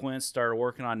sequence, started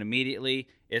working on it immediately.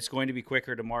 It's going to be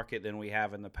quicker to market than we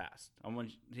have in the past. I'm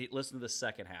going to listen to the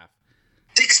second half.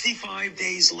 65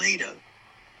 days later,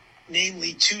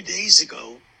 namely 2 days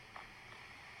ago,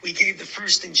 we gave the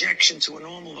first injection to a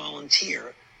normal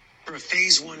volunteer for a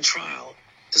phase 1 trial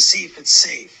to see if it's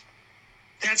safe.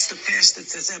 That's the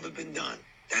fastest that's ever been done.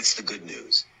 That's the good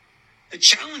news. The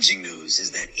challenging news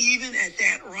is that even at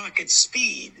that rocket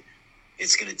speed,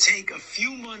 it's going to take a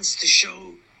few months to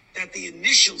show that the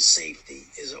initial safety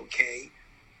is okay.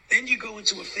 Then you go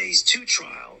into a phase 2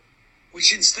 trial,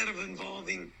 which instead of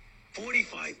involving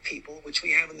 45 people, which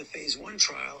we have in the phase 1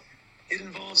 trial, it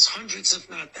involves hundreds, if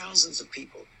not thousands of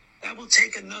people. That will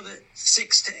take another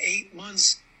 6 to 8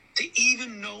 months to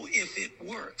even know if it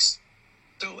works.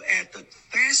 So at the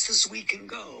fastest we can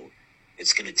go,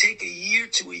 it's going to take a year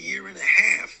to a year and a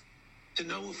half to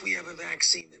know if we have a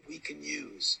vaccine that we can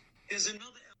use. There's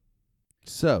another.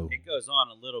 So it goes on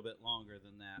a little bit longer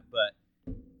than that,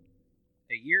 but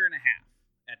a year and a half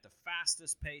at the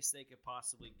fastest pace they could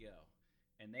possibly go.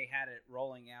 And they had it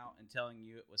rolling out and telling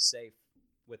you it was safe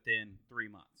within 3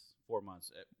 months, 4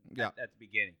 months at the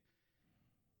beginning.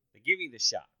 They give you the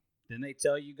shot. Then they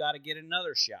tell you got to get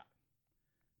another shot.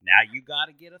 Now you got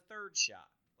to get a third shot.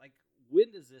 Like,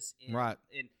 when does this end? Right.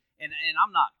 And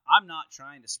I'm not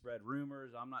trying to spread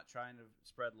rumors. I'm not trying to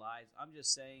spread lies. I'm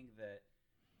just saying that,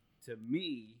 to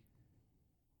me,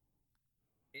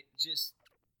 it just,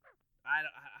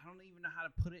 I don't even know how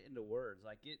to put it into words.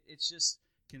 Like, it's just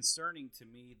concerning to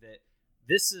me that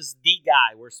this is the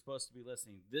guy we're supposed to be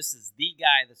listening. This is the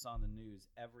guy that's on the news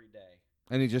every day.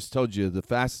 And he just told you the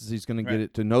fastest he's going to get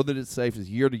it to know that it's safe is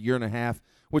year to year and a half,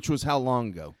 which was how long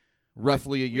ago?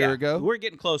 Roughly a year ago? We're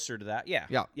getting closer to that. Yeah.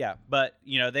 Yeah. Yeah. But,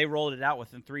 they rolled it out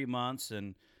within 3 months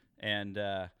and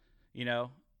one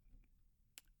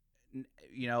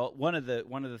of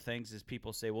the things is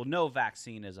people say, well, no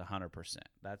vaccine is 100%.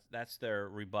 That's their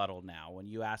rebuttal now. When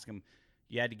you ask them,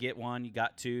 you had to get one, you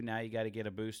got two, now you got to get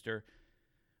a booster.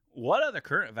 What other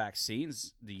current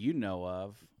vaccines do you know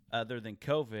of other than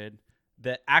COVID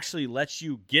that actually lets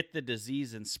you get the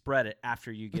disease and spread it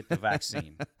after you get the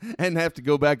vaccine? And have to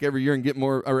go back every year and get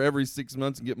more, or every 6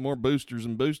 months and get more boosters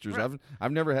and boosters. Right.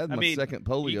 I've never had my second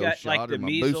polio shot, like, or my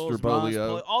booster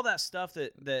polio. All that stuff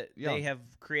that they have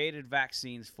created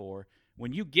vaccines for.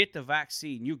 When you get the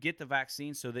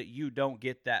vaccine so that you don't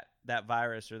get that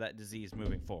virus or that disease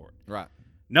moving forward. Right.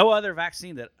 No other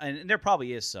vaccine and there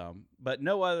probably is some, but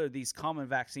no other of these common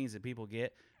vaccines that people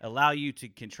get allow you to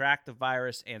contract the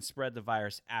virus and spread the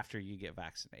virus after you get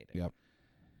vaccinated. Yep.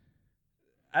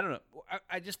 I don't know.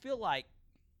 I just feel like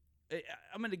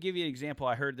I'm going to give you an example.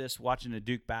 I heard this watching a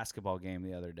Duke basketball game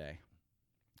the other day.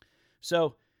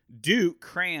 So Duke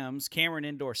crams Cameron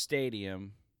Indoor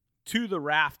Stadium to the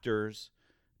rafters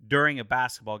during a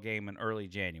basketball game in early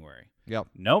January. Yep.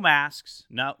 No masks,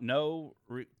 no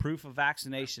proof of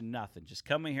vaccination, nothing. Just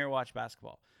come in here and watch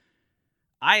basketball.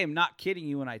 I am not kidding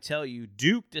you when I tell you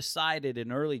Duke decided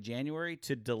in early January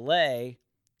to delay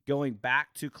going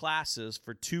back to classes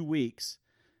for 2 weeks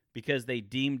because they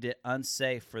deemed it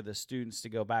unsafe for the students to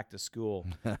go back to school.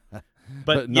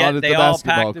 But not yet at they the all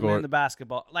basketball packed them court. in the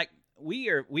basketball. Like,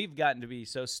 we've gotten to be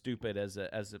so stupid as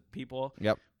a people.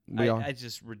 Yep. We are. It's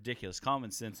just ridiculous.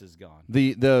 Common sense is gone.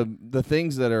 The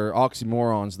things that are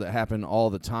oxymorons that happen all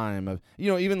the time.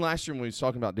 Even last year when we was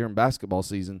talking about during basketball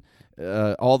season,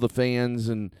 all the fans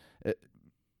and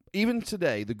even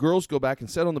today, the girls go back and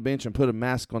sit on the bench and put a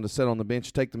mask on to sit on the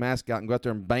bench, take the mask out and go out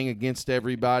there and bang against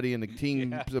everybody and the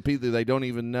team, the people they don't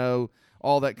even know,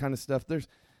 all that kind of stuff.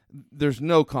 There's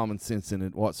no common sense in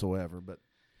it whatsoever. But.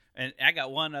 And I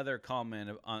got one other comment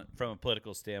from a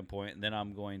political standpoint, and then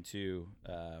I'm going to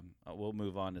we'll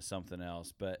move on to something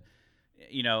else. But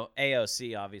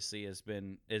AOC obviously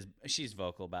she's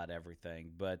vocal about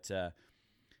everything, but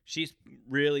she's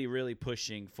really, really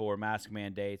pushing for mask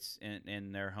mandates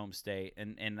in their home state.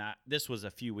 And this was a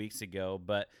few weeks ago,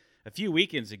 but a few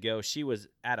weekends ago she was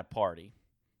at a party,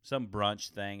 some brunch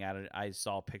thing. I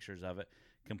saw pictures of it,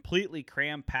 completely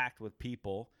cram-packed with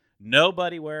people.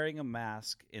 Nobody wearing a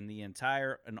mask in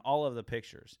all of the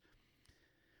pictures.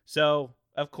 So,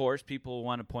 of course, people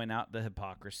want to point out the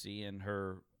hypocrisy in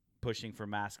her pushing for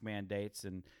mask mandates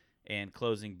and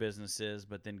closing businesses,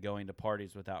 but then going to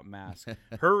parties without masks.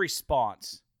 Her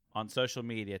response on social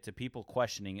media to people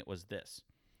questioning it was this: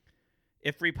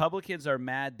 if Republicans are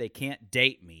mad they can't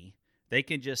date me, they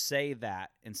can just say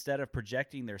that instead of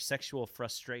projecting their sexual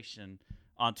frustration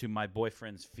onto my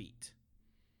boyfriend's feet.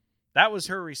 That was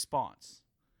her response.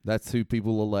 That's who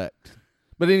people elect.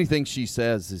 But anything she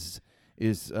says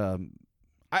is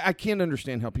I can't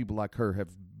understand how people like her have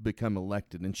become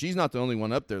elected. And she's not the only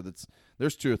one up there.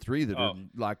 There's 2 or 3 that are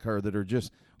like her that are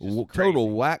just total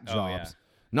whack jobs. Yeah.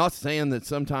 Not saying that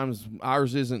sometimes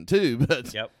ours isn't too,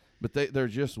 but but they're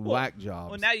just whack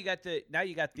jobs. Well, now you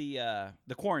got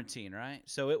the quarantine, right?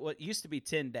 So it used to be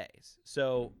 10 days.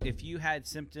 So if you had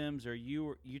symptoms or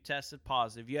you tested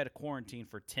positive, you had to quarantine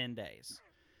for 10 days.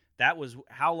 That was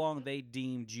how long they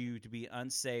deemed you to be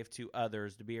unsafe to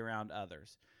others, to be around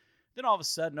others. Then all of a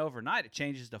sudden, overnight, it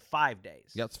changes to 5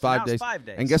 days. Yeah, it's 5 days. It's 5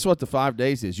 days. And guess what the 5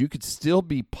 days is? You could still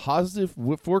be positive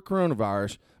for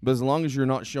coronavirus, but as long as you're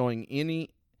not showing any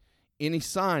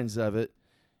signs of it,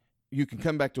 you can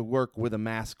come back to work with a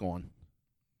mask on,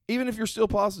 even if you're still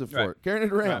positive for it, carrying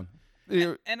it around.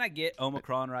 Right. And I get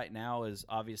Omicron right now is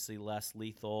obviously less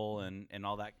lethal and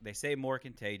all that. They say more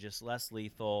contagious, less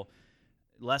lethal,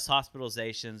 less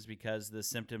hospitalizations because the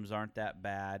symptoms aren't that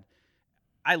bad.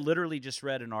 I literally just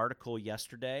read an article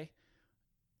yesterday.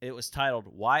 It was titled,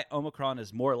 "Why Omicron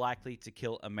is More Likely to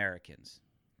Kill Americans."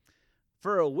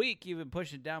 for a week you've been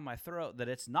pushing down my throat that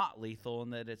it's not lethal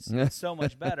and that it's so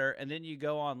much better. And then you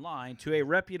go online to a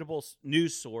reputable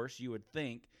news source, you would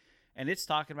think, and it's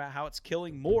talking about how it's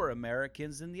killing more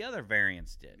Americans than the other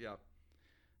variants did. Yeah.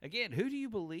 Again, who do you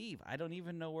believe? I don't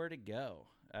even know where to go.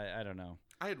 I don't know.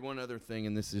 I had one other thing,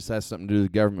 and this just has something to do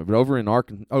with the government. But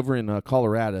over in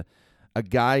Colorado, a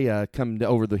guy coming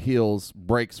over the hills,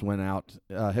 brakes went out.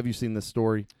 Have you seen this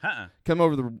story? Come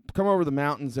over the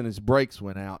mountains, and his brakes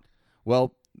went out.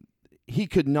 Well, he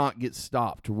could not get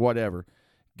stopped or whatever.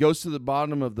 Goes to the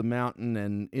bottom of the mountain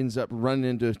and ends up running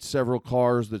into several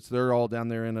cars. They're all down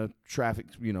there in a traffic,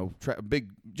 a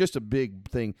big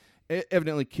thing. It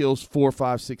evidently kills 4,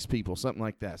 5, 6 people, something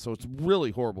like that. So it's a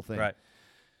really horrible thing. Right.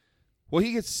 Well,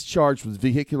 he gets charged with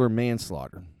vehicular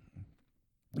manslaughter.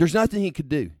 There's nothing he could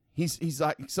do. He's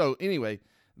like, so anyway,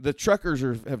 the truckers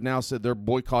have now said they're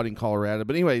boycotting Colorado.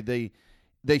 But anyway,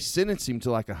 they sentenced him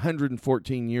to like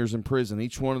 114 years in prison.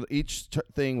 Each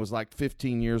thing was like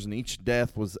 15 years, and each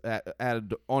death was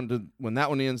added on to when that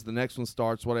one ends, the next one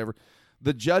starts, whatever.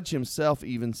 The judge himself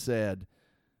even said,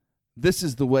 "This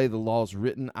is the way the law's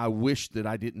written. I wish that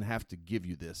I didn't have to give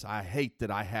you this. I hate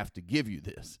that I have to give you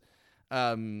this."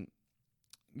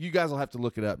 You guys will have to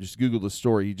look it up. Just Google the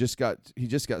story. He just got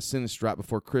sentenced right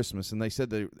before Christmas, and they said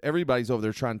that everybody's over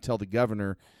there trying to tell the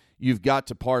governor, "You've got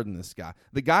to pardon this guy."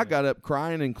 The guy got up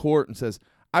crying in court and says,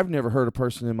 "I've never hurt a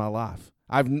person in my life.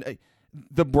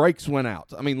 The brakes went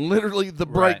out. I mean, literally the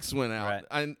brakes went out,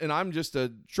 and I'm just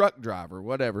a truck driver,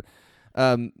 whatever."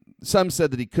 Some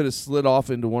said that he could have slid off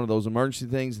into one of those emergency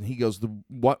things, and he goes,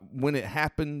 when it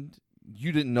happened,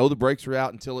 you didn't know the brakes were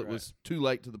out until it was too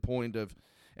late to the point of,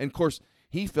 and of course,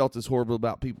 he felt as horrible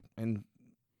about people. And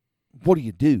what do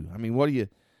you do? I mean,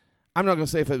 I'm not going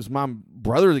to say if it was my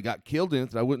brother that got killed in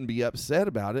it that I wouldn't be upset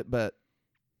about it, but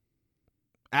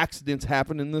accidents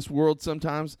happen in this world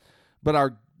sometimes. But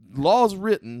our laws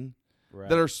written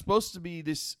that are supposed to be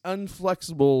this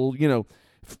unflexible,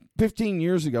 15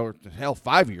 years ago, or hell,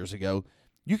 5 years ago,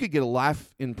 you could get a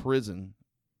life in prison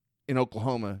in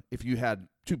Oklahoma if you had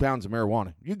 2 pounds of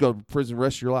marijuana. You'd go to prison the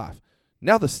rest of your life.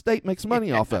 Now the state makes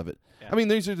money off of it. Yeah. I mean,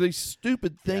 these are these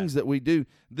stupid things that we do.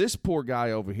 This poor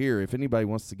guy over here, if anybody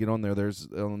wants to get on there, there's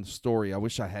on the story. I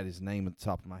wish I had his name at the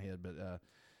top of my head,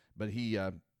 but he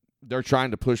they're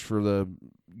trying to push for the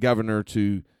governor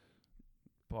to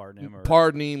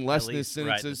pardon him, lessen his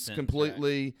sentences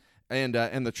completely. And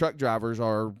the truck drivers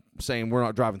are saying we're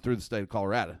not driving through the state of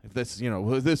Colorado. If this,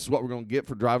 this is what we're going to get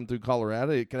for driving through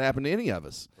Colorado, it could happen to any of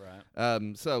us.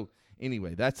 Right. So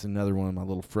anyway, that's another one of my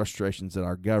little frustrations at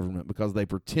our government, because they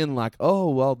pretend like, oh,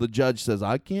 well, the judge says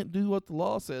I can't do what the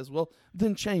law says. Well,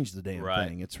 then change the damn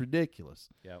thing. It's ridiculous.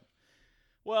 Yep.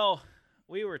 Well,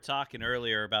 we were talking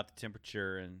earlier about the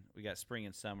temperature, and we got spring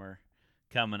and summer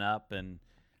coming up, and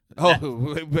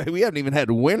we haven't even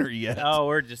had winter yet. Oh,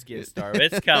 we're just getting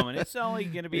started. It's coming. It's only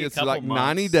going to be a couple months. It's like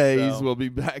 90 days. So. We'll be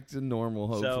back to normal,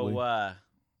 hopefully. So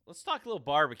let's talk a little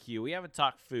barbecue. We haven't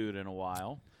talked food in a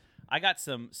while. I got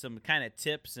some kind of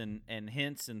tips and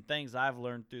hints and things I've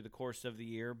learned through the course of the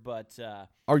year. But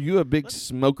are you a big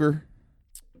smoker?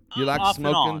 You like off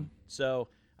smoking? And on. So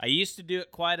I used to do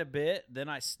it quite a bit. Then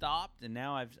I stopped, and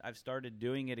now I've started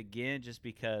doing it again just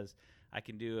because I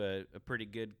can do a pretty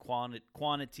good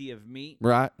quantity of meat.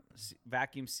 Right.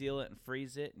 Vacuum seal it and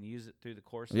freeze it and use it through the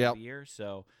course of the year.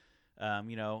 So,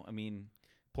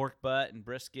 pork butt and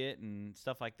brisket and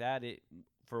stuff like that,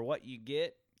 for what you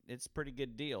get, it's a pretty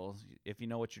good deal. If you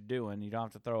know what you're doing, you don't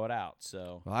have to throw it out.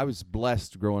 So I was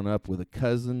blessed growing up with a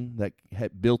cousin that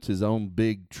had built his own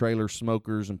big trailer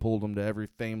smokers and pulled them to every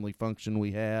family function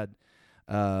we had.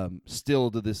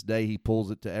 Still to this day, he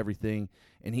pulls it to everything,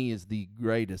 and he is the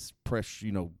greatest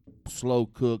slow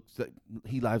cook.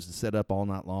 He likes to set up all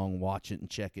night long, watch it and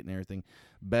check it and everything.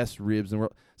 Best ribs in the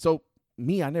world. So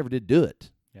me, I never did do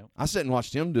it. Yep. I sat and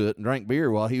watched him do it and drank beer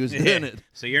while he was doing it.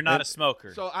 So you're not a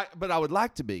smoker. But I would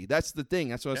like to be. That's the thing.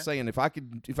 That's what I was saying. If I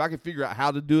could figure out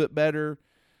how to do it better,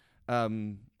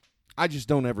 I just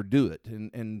don't ever do it.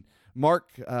 And Mark,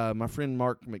 my friend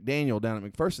Mark McDaniel down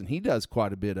at McPherson, he does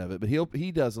quite a bit of it, but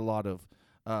he does a lot of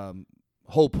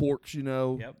whole porks,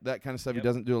 that kind of stuff. He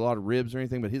doesn't do a lot of ribs or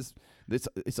anything, but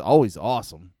it's always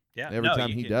awesome. Yeah, every time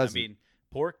he does it.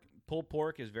 Pulled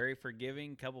pork is very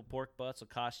forgiving. A couple pork butts will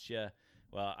cost you,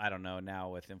 well, I don't know now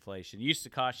with inflation. It used to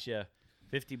cost you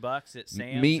 $50 at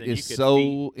Sam's. Meat is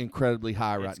so incredibly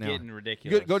high right now. It's getting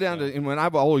ridiculous. Go down to, and when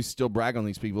I've always still brag on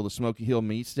these people, the Smoky Hill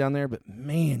meats down there, but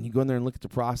man, you go in there and look at the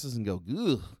prices and go,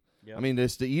 ugh. Yep. I mean,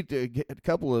 just to eat get a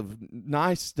couple of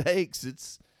nice steaks,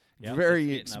 it's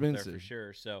very expensive. For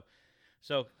sure.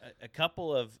 So a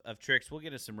couple of tricks. We'll get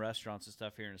to some restaurants and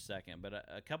stuff here in a second, but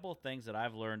a couple of things that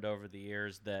I've learned over the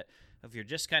years that if you're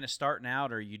just kind of starting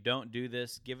out or you don't do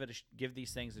this, give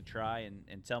these things a try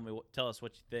and tell us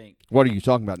what you think. What are you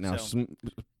talking about now? So,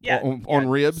 on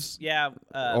ribs? Yeah,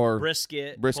 or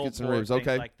briskets and pork, ribs. things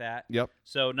Okay, like that. Yep.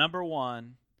 So number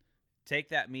one, take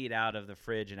that meat out of the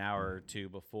fridge an hour or two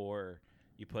before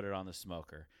you put it on the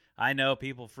smoker. I know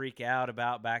people freak out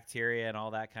about bacteria and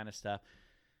all that kind of stuff.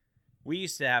 We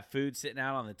used to have food sitting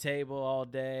out on the table all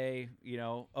day,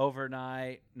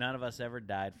 overnight. None of us ever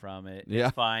died from it. Yeah.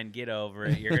 It's fine. Get over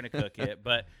it. You're going to cook it.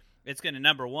 But it's going to,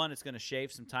 number one, it's going to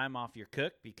shave some time off your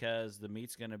cook because the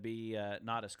meat's going to be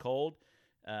not as cold.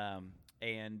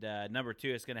 And number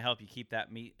two, it's going to help you keep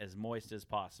that meat as moist as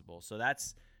possible. So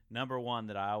that's number one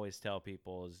that I always tell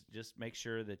people is just make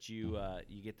sure that you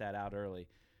get that out early.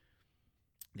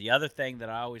 The other thing that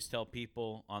I always tell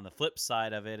people on the flip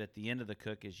side of it at the end of the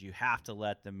cook is you have to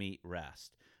let the meat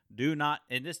rest. Do not,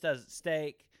 and this doesn't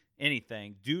steak,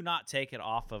 anything, do not take it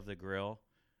off of the grill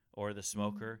or the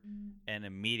smoker and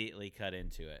immediately cut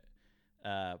into it.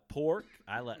 Pork,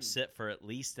 I let sit for at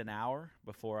least an hour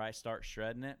before I start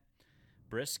shredding it.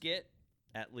 Brisket,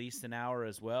 at least an hour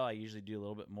as well. I usually do a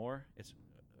little bit more. It's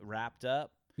wrapped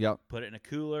up. Yep. Put it in a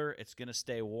cooler. It's going to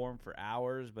stay warm for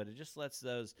hours, but it just lets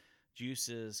those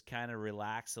juices kind of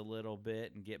relax a little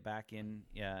bit and get back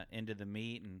into the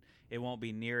meat, and it won't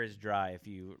be near as dry if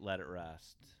you let it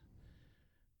rest.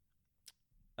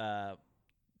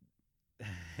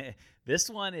 This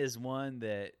one is one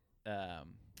that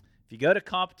if you go to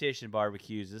competition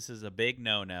barbecues, this is a big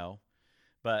no-no,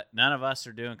 but none of us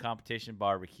are doing competition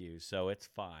barbecues, so it's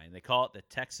fine. They call it the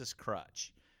Texas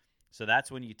crutch. So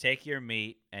that's when you take your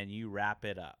meat and you wrap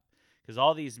it up. Because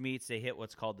all these meats, they hit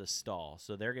what's called the stall.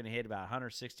 So they're going to hit about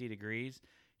 160 degrees.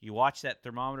 You watch that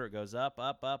thermometer, it goes up,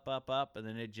 up, up, up, up, and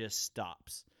then it just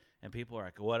stops. And people are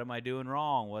like, what am I doing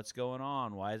wrong? What's going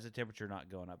on? Why is the temperature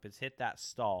not going up? It's hit that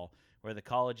stall where the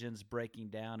collagen's breaking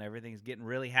down. Everything's getting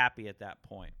really happy at that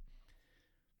point.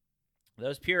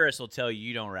 Those purists will tell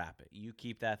you don't wrap it. You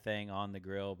keep that thing on the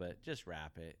grill, but just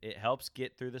wrap it. It helps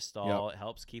get through the stall. Yep. It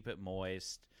helps keep it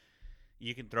moist.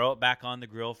 You can throw it back on the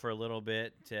grill for a little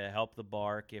bit to help the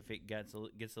bark if it gets a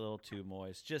little too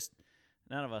moist. Just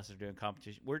none of us are doing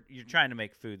competition. You're trying to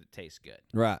make food that tastes good.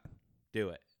 Right. Do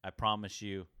it. I promise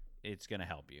you it's going to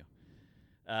help you.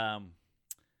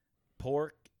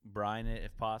 Pork, brine it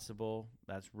if possible.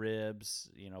 That's ribs,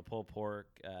 pulled pork.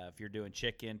 If you're doing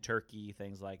chicken, turkey,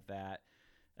 things like that.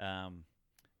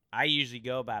 I usually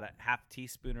go about a half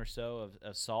teaspoon or so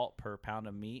of salt per pound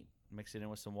of meat. Mix it in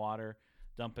with some water.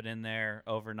 Dump it in there.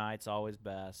 Overnight's always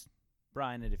best.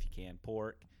 Brine it if you can.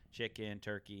 Pork, chicken,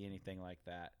 turkey, anything like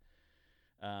that.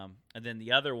 And then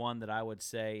the other one that I would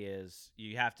say is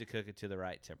you have to cook it to the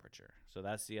right temperature. So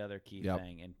that's the other key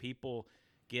thing. And people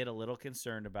get a little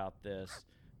concerned about this.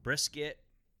 Brisket,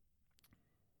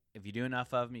 if you do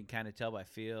enough of them, you can kind of tell by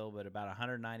feel, but about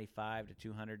 195 to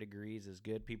 200 degrees is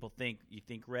good. You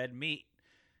think red meat.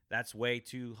 That's way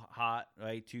too hot,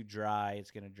 way too dry.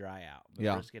 It's going to dry out.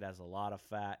 But brisket has a lot of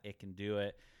fat. It can do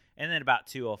it. And then about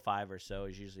 205 or so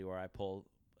is usually where I pull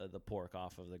the pork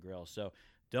off of the grill. So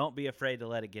don't be afraid to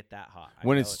let it get that hot.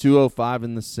 When it's 205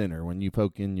 in the center, when you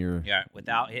poke in your... Yeah,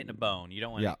 without hitting a bone. You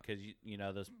don't want to,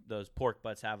 because those pork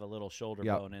butts have a little shoulder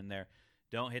bone in there.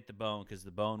 Don't hit the bone because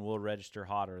the bone will register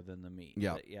hotter than the meat.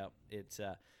 Yeah. It's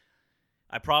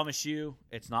I promise you,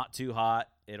 it's not too hot.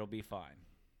 It'll be fine.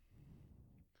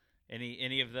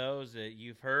 Any of those that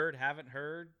you've heard, haven't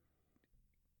heard?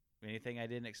 Anything I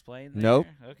didn't explain there? Nope.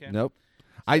 Okay. Nope.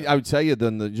 So, I would tell you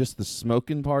just the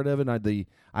smoking part of it.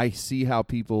 I see how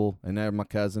people, and my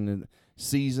cousin,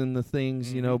 season the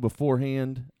things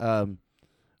beforehand.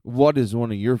 What is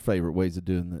one of your favorite ways of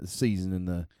doing the seasoning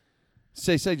the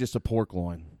say just a pork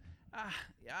loin?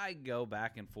 I go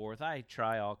back and forth. I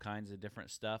try all kinds of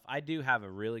different stuff. I do have a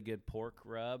really good pork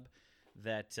rub.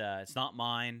 That it's not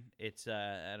mine. It's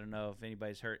I don't know if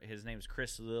anybody's heard. His name is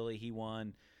Chris Lilly. He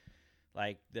won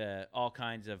all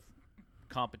kinds of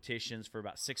competitions for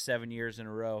about 6-7 years in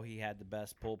a row. He had the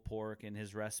best pulled pork, and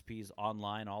his recipes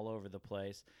online all over the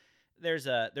place. There's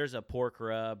a pork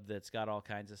rub that's got all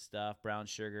kinds of stuff: brown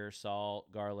sugar,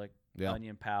 salt, garlic,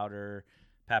 onion powder,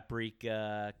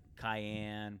 paprika,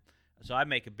 cayenne. So I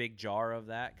make a big jar of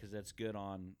that because that's good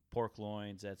on pork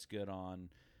loins. That's good on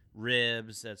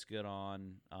ribs, that's good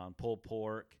on pulled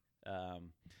pork.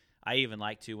 I even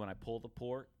like to, when I pull the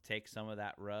pork, take some of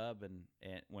that rub and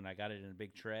when I got it in a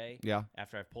big tray,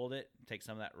 after I've pulled it, take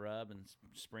some of that rub and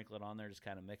sprinkle it on there, just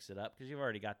kind of mix it up because you've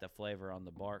already got the flavor on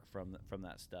the bark from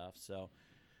that stuff. So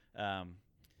the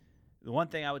one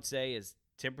thing I would say is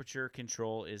temperature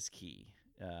control is key.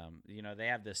 They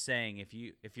have this saying: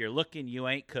 if you're looking, you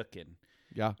ain't cooking.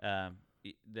 Yeah.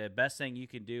 The best thing you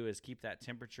can do is keep that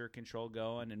temperature control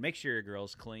going and make sure your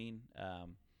grill's clean.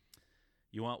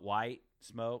 You want white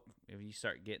smoke. If you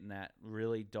start getting that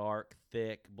really dark,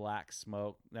 thick, black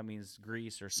smoke, that means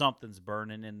grease or something's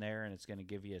burning in there, and it's going to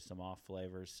give you some off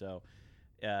flavors. So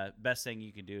best thing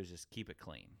you can do is just keep it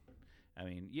clean. I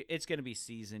mean, it's going to be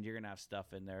seasoned. You're going to have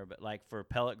stuff in there. But, like, for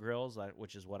pellet grills,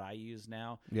 which is what I use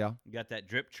now, you got that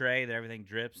drip tray that everything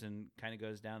drips and kind of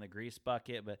goes down the grease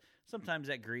bucket. But sometimes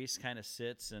that grease kind of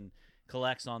sits and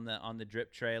collects on the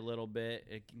drip tray a little bit.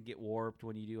 It can get warped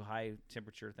when you do high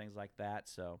temperature things like that.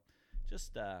 So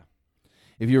just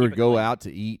if you were to go out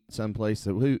to eat someplace,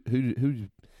 who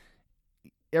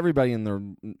everybody in their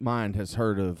mind has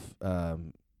heard of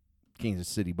Kansas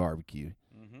City barbecue.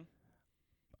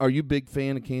 Are you a big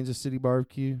fan of Kansas City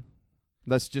barbecue?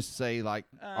 Let's just say like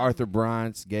Arthur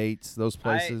Bryant's, Gates, those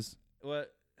places.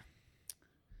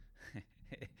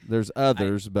 There's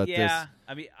others, but yeah,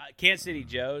 I mean, Kansas City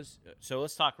Joe's. So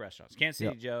let's talk restaurants. Kansas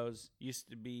City Joe's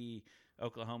used to be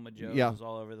Oklahoma Joe's. Was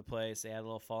all over the place. They had a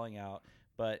little falling out,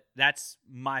 but that's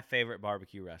my favorite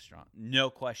barbecue restaurant. No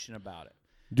question about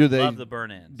it. Love the burn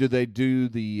ends. Do they do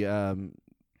the?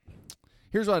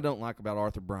 Here's what I don't like about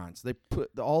Arthur Bryant's. They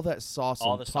put all that sauce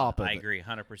on top of it. I agree,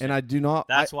 100%. And I do not.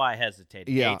 That's why I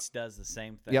hesitated. Yeah. Gates does the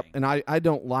same thing. Yep, and I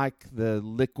don't like the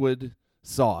liquid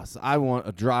sauce. I want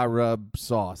a dry rub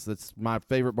sauce. That's my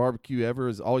favorite barbecue ever.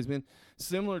 Has always been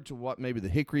similar to what maybe the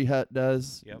Hickory Hut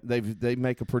does. Yep. They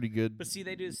make a pretty good. But see,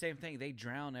 they do the same thing. They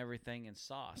drown everything in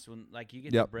sauce. When you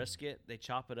get the brisket, they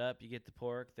chop it up. You get the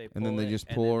pork, and then they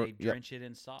drench it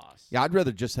in sauce. Yeah, I'd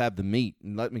rather just have the meat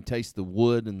and let me taste the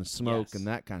wood and the smoke and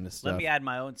that kind of stuff. Let me add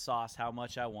my own sauce, how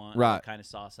much I want, what kind of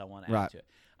sauce I want to add to it.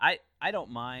 I don't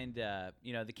mind.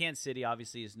 The Kansas City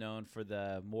obviously is known for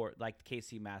the more like the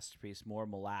KC Masterpiece, more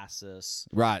molasses,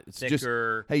 It's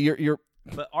thicker. Just, you're.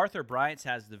 But Arthur Bryant's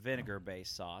has the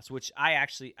vinegar-based sauce, which I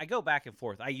go back and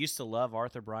forth. I used to love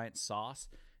Arthur Bryant's sauce.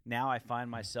 Now I find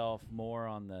myself more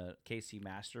on the KC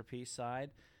Masterpiece side.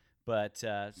 But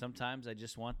sometimes I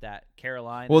just want that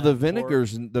Carolina. Well, the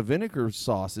vinegar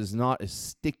sauce is not as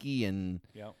sticky and.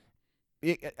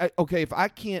 Okay, if I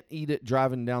can't eat it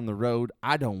driving down the road,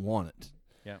 I don't want it.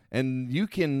 Yeah. And you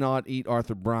cannot eat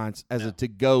Arthur Bryant's as a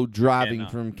to-go driving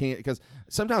from Kansas. Because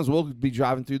sometimes we'll be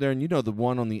driving through there, and the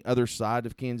one on the other side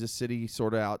of Kansas City,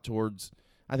 sort of out towards,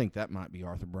 I think that might be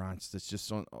Arthur Bryant's. That's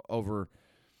just on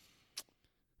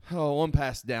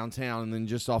past downtown and then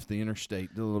just off the interstate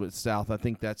a little bit south. I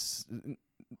think that's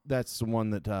the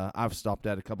one that I've stopped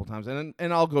at a couple times. And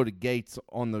I'll go to Gates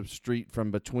on the street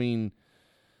from between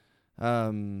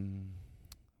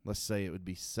let's say it would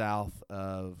be south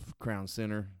of Crown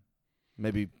Center,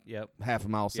 maybe half a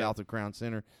mile south of Crown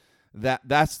Center.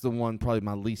 That's the one probably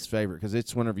my least favorite because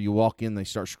it's whenever you walk in, they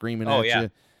start screaming at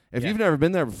you. If you've never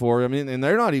been there before, I mean, and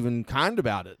they're not even kind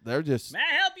about it. They're just, may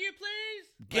I help you,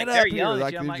 please? Get up they're here. Yelling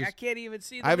at you. I'm like, I can't even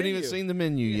see the menu. I haven't even seen the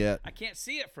menu yet. I can't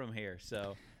see it from here.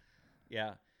 So,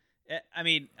 yeah. I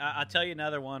mean, I'll tell you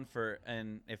another one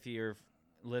and if you've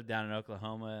lived down in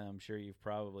Oklahoma, I'm sure you've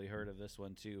probably heard of this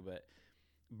one too, but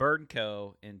Bird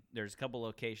Co. and there's a couple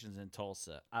locations in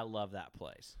Tulsa. I love that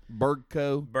place. Bird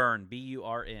Co. Burn,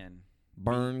 B-U-R-N.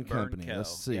 Burn Company. Co.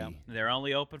 Let's see. Yeah. They're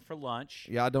only open for lunch.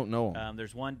 Yeah, I don't know them.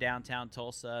 There's one downtown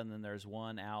Tulsa, and then there's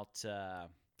one out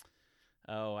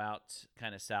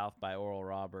kind of south by Oral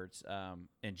Roberts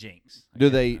and Jinx. Do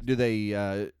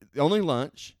they only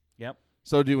lunch? Yep.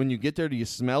 So when you get there, do you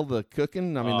smell the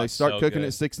cooking? I mean, they start cooking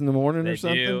at 6 in the morning or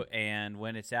something? They do, and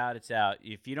when it's out, it's out.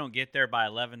 If you don't get there by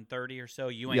 11:30 or so,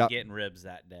 you ain't getting ribs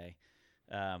that day.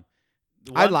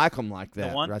 I like them like that.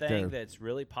 The one right thing there. that's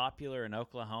really popular in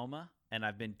Oklahoma, and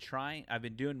I've been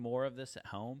doing more of this at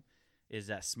home, is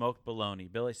that smoked bologna.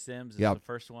 Billy Sims is the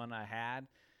first one I had.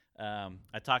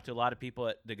 I talked to a lot of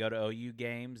people that go to OU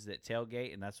games that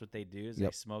tailgate, and that's what they do is they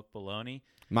smoke bologna.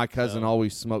 My cousin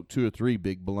always smoked 2 or 3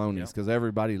 big bolognas because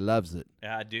everybody loves it.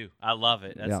 Yeah, I do. I love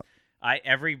it.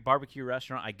 Every barbecue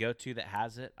restaurant I go to that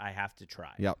has it, I have to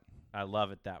try. Yep. I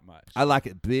love it that much. I like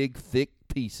it big, thick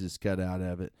pieces cut out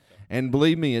of it. And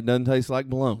believe me, it doesn't taste like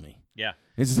bologna. Yeah.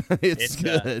 It's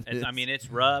good.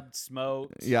 It's rubbed,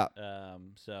 smoked. Yeah.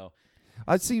 So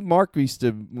I'd see Mark used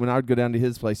to, when I would go down to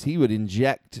his place, he would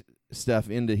inject stuff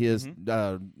into his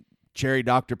cherry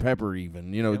Dr. Pepper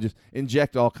even, just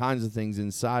inject all kinds of things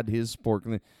inside his pork.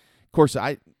 And of course,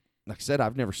 like I said,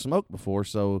 I've never smoked before,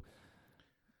 so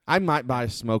I might buy a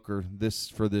smoker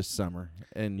for this summer.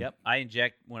 And I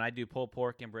inject, when I do pulled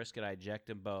pork and brisket, I inject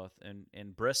them both.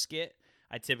 And brisket,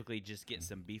 I typically just get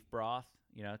some beef broth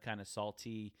kind of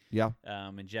salty. Yeah.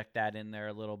 Inject that in there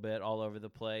a little bit all over the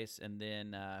place. And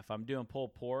then if I'm doing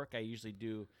pulled pork, I usually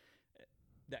do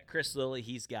that. Chris Lilly,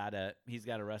 he's got a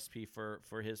recipe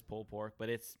for his pulled pork, but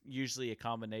it's usually a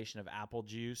combination of apple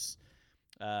juice,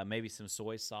 maybe some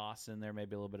soy sauce in there,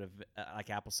 maybe a little bit of like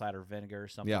apple cider vinegar or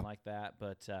something like that.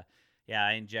 But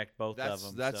I inject both of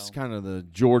them. That's kind of the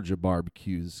Georgia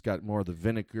barbecues. It's got more of the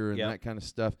vinegar and that kind of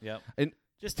stuff. Yep. And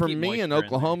just for me in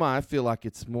Oklahoma, I feel like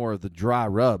it's more of the dry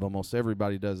rub. Almost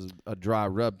everybody does a dry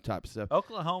rub type stuff.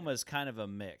 Oklahoma is kind of a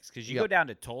mix because you go down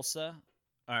to Tulsa.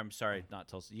 Or, I'm sorry, not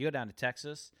Tulsa. You go down to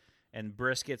Texas, and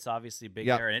brisket's obviously big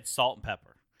there, and it's salt and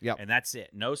pepper. Yep. And that's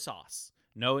it. No sauce,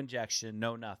 no injection,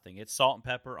 no nothing. It's salt and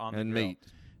pepper on the grill. Meat.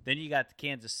 Then you got the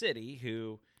Kansas City,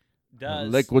 who does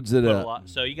liquids it up.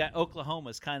 So you got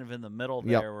Oklahoma's kind of in the middle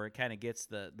there, where it kind of gets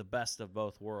the best of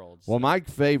both worlds. Well, my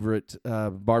favorite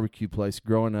barbecue place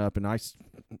growing up, and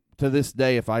to this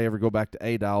day, if I ever go back to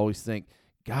Ada, I always think,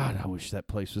 God, I wish that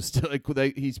place was still.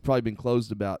 He's probably been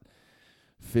closed about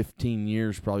 15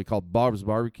 years, probably, called Bob's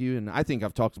Barbecue. And I think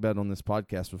I've talked about it on this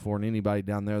podcast before, and anybody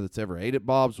down there that's ever ate at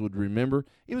Bob's would remember.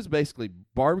 It was basically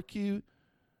barbecue,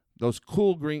 those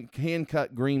cool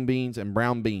hand-cut green beans and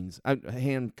brown beans,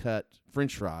 hand-cut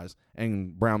French fries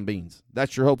and brown beans.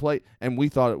 That's your whole plate, and we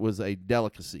thought it was a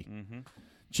delicacy. Mm-hmm.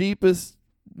 Cheapest,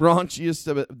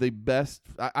 raunchiest, the best.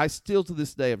 I still to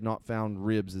this day have not found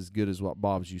ribs as good as what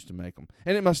Bob's used to make them.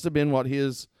 And it must have been what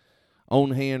his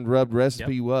own hand rubbed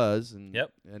recipe was, and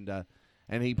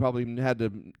he probably had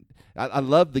to. I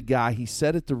love the guy. He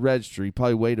sat at the register. He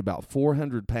probably weighed about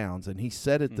 400 pounds, and he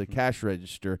sat at the cash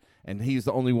register, and he's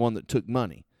the only one that took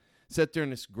money. Sat there in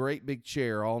this great big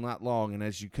chair all night long, and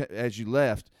as you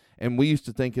left, and we used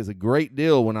to think is a great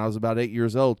deal when I was about 8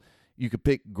 years old, you could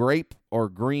pick grape or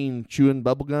green chewing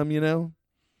bubble gum,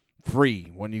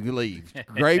 free when you leave.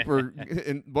 Grape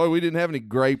and boy, we didn't have any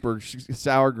grape or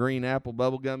sour green apple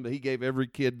bubble gum, but he gave every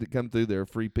kid that come through there a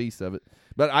free piece of it.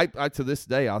 But I to this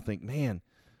day, I think, man,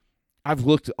 I've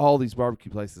looked at all these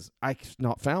barbecue places. I've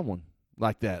not found one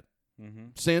like that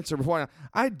since or before.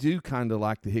 I do kind of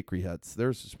like the Hickory Huts.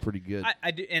 Theirs is pretty good.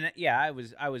 I do, and I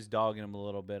was dogging them a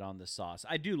little bit on the sauce.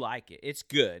 I do like it. It's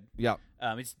good. Yeah.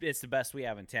 It's the best we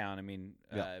have in town. I mean,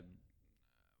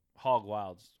 Hog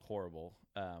Wild's horrible.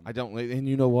 I don't, and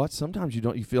you know what? Sometimes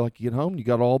you feel like you get home and you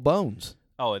got all bones.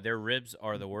 Oh, their ribs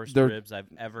are the worst ribs I've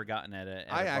ever gotten at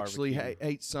a I actually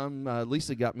ate some.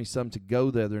 Lisa got me some to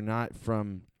go the other night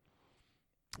from.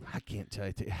 I can't tell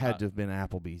you. It had to have been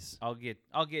Applebee's. I'll get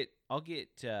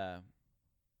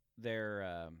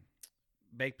their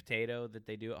baked potato that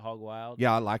they do at Hog Wild.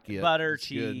 Yeah, I like it. Butter, it's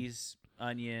cheese,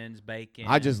 onions, bacon.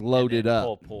 I just loaded up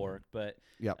pulled pork, but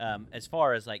as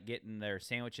far as like getting their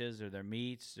sandwiches or their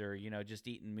meats or just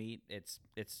eating meat, it's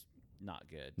not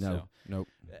good. Nope.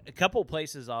 A couple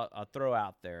places I'll throw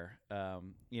out there.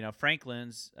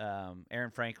 Franklin's,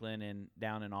 Aaron Franklin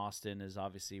down in Austin is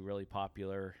obviously really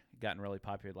popular. Gotten really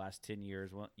popular the last 10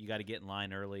 years. Well, you got to get in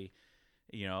line early,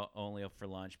 only up for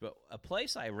lunch. But a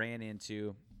place I ran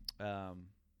into on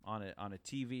a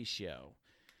TV show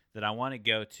that I want to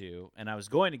go to, and I was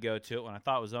going to go to it when I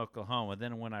thought it was Oklahoma.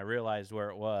 Then when I realized where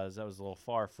it was, that was a little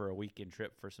far for a weekend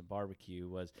trip for some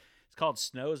barbecue. It's called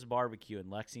Snow's Barbecue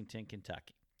in Lexington,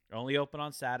 Kentucky. They're only open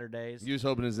on Saturdays. You was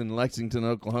hoping it's in Lexington,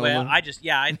 Oklahoma? Well,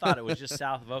 I thought it was just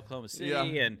south of Oklahoma City.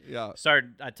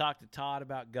 I talked to Todd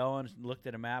about going, looked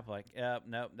at a map, like,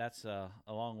 nope, that's a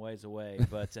long ways away.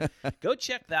 But go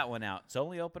check that one out. It's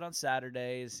only open on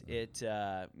Saturdays. It,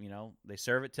 they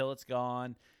serve it till it's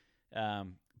gone.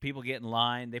 People get in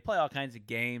line. They play all kinds of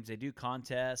games. They do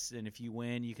contests, and if you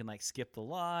win, you can skip the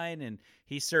line. And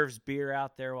he serves beer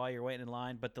out there while you're waiting in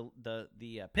line. But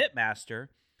the pit master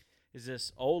is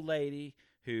this old lady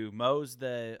who mows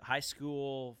the high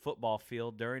school football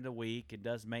field during the week and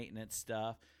does maintenance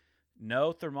stuff.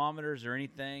 No thermometers or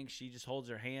anything. She just holds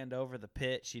her hand over the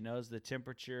pit. She knows the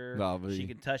temperature. Lovely. She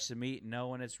can touch the meat and know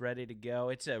when it's ready to go.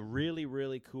 It's a really,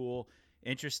 really cool,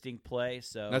 interesting place.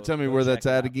 So now tell me where that's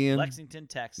at again. Lexington,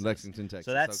 Texas.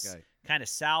 So that's kind of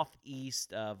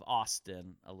southeast of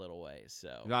Austin a little ways.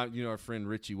 So our friend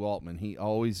Richie Waltman, he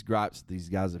always gripes at these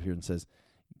guys up here and says,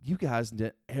 "You guys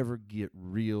didn't ever get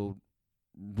real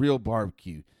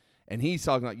barbecue." And he's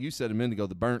talking like you said a minute ago,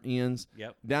 the burnt ends.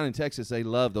 Yep. Down in Texas, they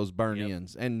love those burnt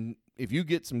ends. And if you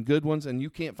get some good ones, and you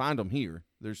can't find them here,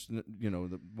 there's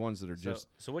the ones that are just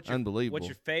unbelievable. What's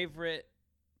your favorite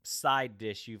side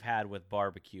dish you've had with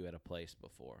barbecue at a place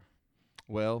before?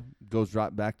 Well, goes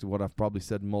right back to what I've probably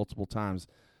said multiple times.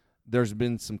 There's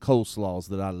been some coleslaws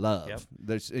that I love. Yep.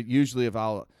 There's usually if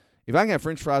I can have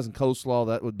French fries and coleslaw,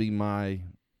 that would be my.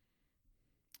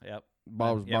 Yep.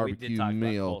 Bob's yeah, we did barbecue talk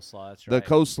meal. about coleslaw. That's The right.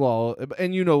 coleslaw,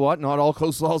 and you know what? Not all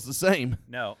coleslaw's the same.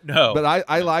 No. But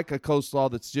I like a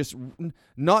coleslaw that's just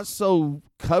not so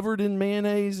covered in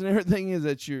mayonnaise and everything. Is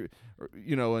that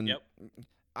and Yep.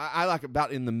 I like it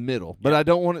about in the middle. But I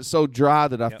don't want it so dry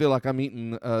that I feel like I'm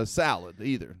eating a salad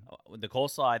either. The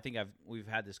coleslaw, I think we've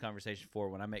had this conversation before.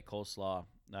 When I make coleslaw,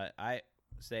 I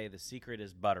say the secret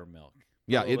is buttermilk.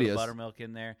 Yeah, Put a little it bit of is. buttermilk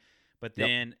in there, but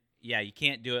then you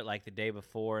can't do it like the day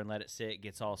before and let it sit. It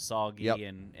gets all soggy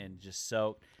and just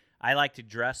soaked. I like to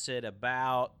dress it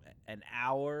about an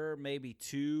hour, maybe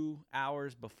 2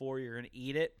 hours before you're going to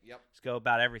eat it. Yep. Just go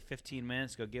about every 15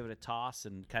 minutes, go give it a toss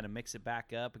and kind of mix it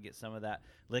back up and get some of that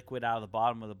liquid out of the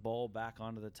bottom of the bowl back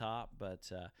onto the top.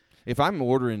 But if I'm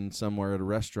ordering somewhere at a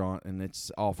restaurant and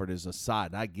it's offered as a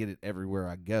side, I get it everywhere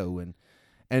I go.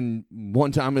 And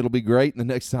one time it'll be great, and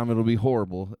the next time it'll be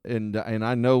horrible. And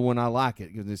I know when I like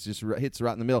it because it's just hits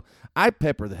right in the middle. I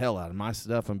pepper the hell out of my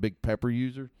stuff. I'm a big pepper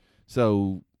user.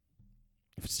 So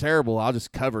if it's terrible, I'll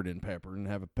just cover it in pepper and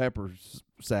have a pepper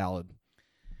salad.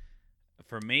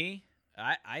 for me,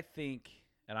 I think,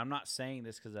 and I'm not saying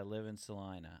this because I live in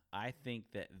Salina, I think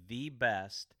that the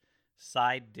best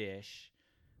side dish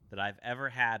that I've ever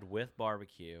had with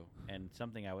barbecue, and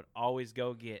something I would always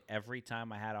go get every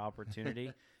time I had an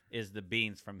opportunity, is the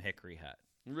beans from Hickory Hut.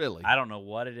 Really? I don't know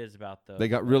what it is about those. They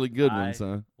got really good ones,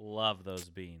 huh? Love those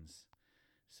beans.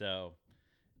 So,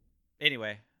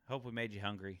 anyway, hope we made you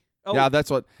hungry. Oh. Yeah, that's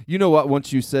what. You know what?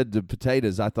 Once you said the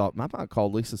potatoes, I thought I might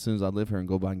call Lisa as soon as I live here and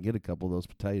go by and get a couple of those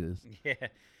potatoes. Yeah.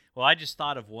 Well, I just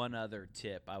thought of one other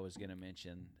tip I was going to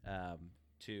mention,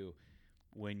 too.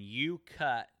 When you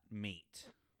cut meat,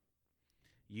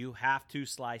 you have to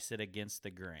slice it against the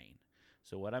grain.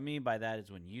 So what I mean by that is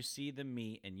when you see the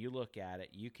meat and you look at it,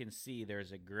 you can see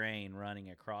there's a grain running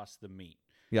across the meat.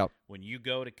 Yep. When you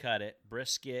go to cut it,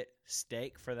 brisket,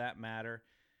 steak for that matter,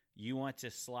 you want to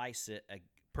slice it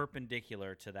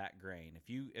perpendicular to that grain.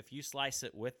 If you slice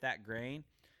it with that grain,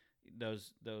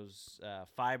 those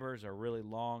fibers are really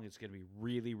long. It's going to be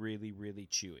really, really, really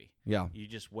chewy. Yeah. You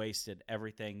just wasted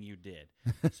everything you did.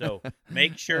 So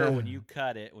make sure when you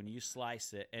cut it, when you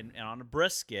slice it, and on a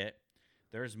brisket,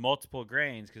 there's multiple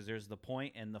grains because there's the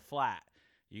point and the flat.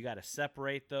 You got to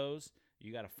separate those.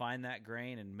 You got to find that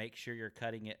grain and make sure you're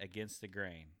cutting it against the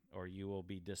grain, or you will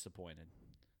be disappointed.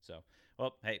 So,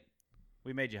 well, hey,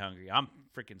 we made you hungry. I'm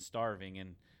freaking starving,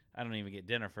 and I don't even get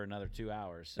dinner for another 2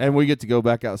 hours. So. And we get to go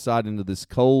back outside into this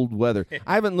cold weather.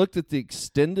 I haven't looked at the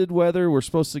extended weather. We're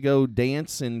supposed to go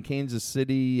dance in Kansas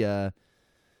City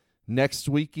next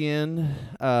weekend.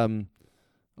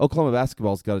 Oklahoma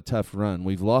basketball's got a tough run.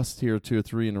 We've lost here 2 or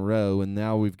 3 in a row, and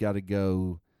now we've got to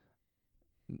go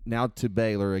now to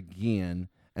Baylor again.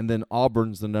 And then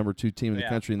Auburn's the number 2 team in the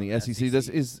country in the SEC.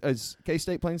 Is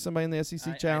K-State playing somebody in the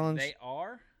SEC Challenge? They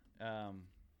are.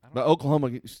 But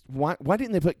Oklahoma, why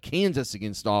didn't they put Kansas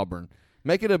against Auburn?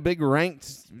 Make it a big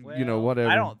ranked, whatever.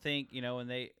 I don't think, when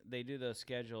they do those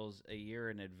schedules a year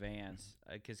in advance,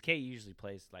 because K usually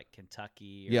plays like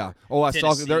Kentucky or I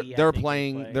saw Tennessee, they're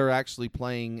playing. They're actually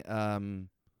playing.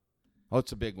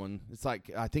 It's a big one. It's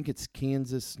like I think it's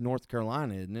Kansas, North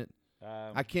Carolina, isn't it?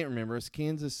 I can't remember. It's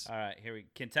Kansas. All right, here we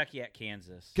Kentucky at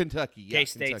Kansas. Kentucky, yeah.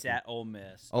 K-State's at Ole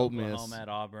Miss. Oklahoma at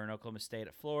Auburn. Oklahoma State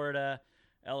at Florida.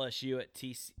 LSU at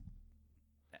TCU.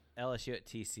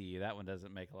 That one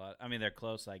doesn't make a lot. I mean, they're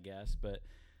close, I guess, but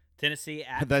Tennessee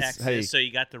at Texas. Hey, so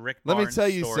you got the Rick Let Barnes me tell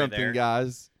you story something, there.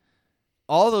 guys.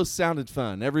 All those sounded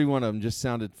fun. Every one of them just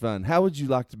sounded fun. How would you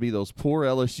like to be those poor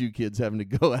LSU kids having to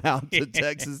go out to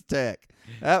Texas Tech?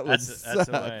 That's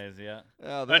a ways, yeah.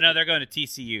 Oh, no, they're going to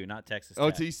TCU, not Texas Tech.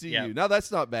 Oh, TCU. Yeah. No,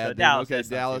 that's not bad. So Dallas, okay, that's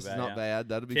Dallas not is too bad, not bad.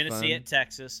 That'll be Tennessee fun. at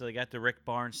Texas, so they got the Rick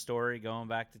Barnes story going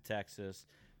back to Texas.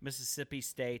 Mississippi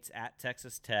State's at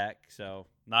Texas Tech, so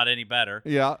not any better.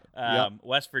 Yeah.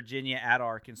 West Virginia at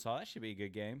Arkansas. That should be a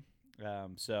good game.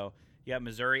 So you got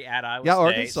Missouri at Iowa State. Yeah,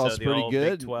 Arkansas is so the pretty old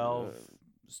good. Big 12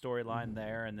 storyline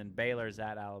there, and then Baylor's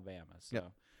at Alabama. So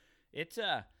it's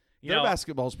their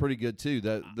basketball's pretty good too.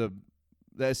 The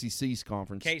SEC's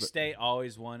conference. K-State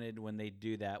always wanted, when they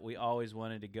do that, we always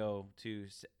wanted to go to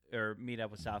or meet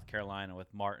up with South Carolina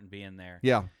with Martin being there.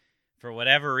 Yeah. For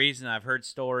whatever reason, I've heard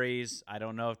stories. I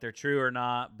don't know if they're true or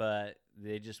not, but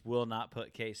they just will not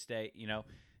put K-State.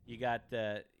 You got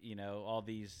all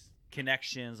these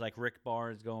connections like Rick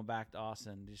Barnes going back to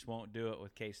Austin. Just won't do it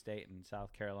with K-State and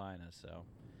South Carolina. So,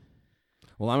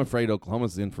 well, I'm afraid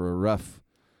Oklahoma's in for a rough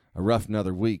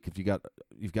another week. If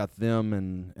you've got them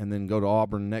and then go to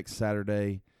Auburn next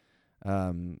Saturday.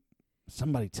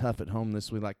 Somebody tough at home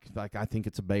this week. Like I think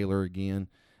it's a Baylor again.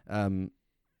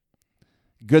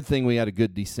 Good thing we had a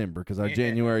good December because our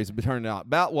January's turned out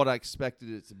about what I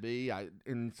expected it to be.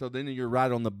 And so then you're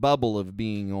right on the bubble of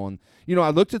being on. I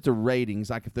looked at the ratings,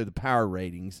 like if they're the power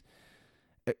ratings.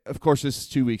 Of course, this is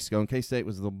 2 weeks ago, and K-State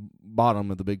was the bottom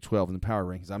of the Big 12 in the power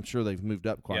rankings. I'm sure they've moved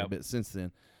up quite a bit since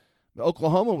then. But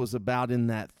Oklahoma was about in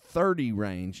that 30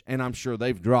 range, and I'm sure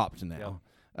they've dropped now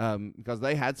because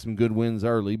they had some good wins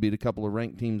early, beat a couple of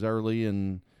ranked teams early,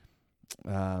 and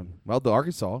the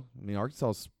Arkansas. Arkansas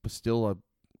is still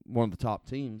one of the top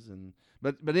teams,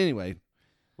 but anyway,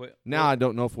 now I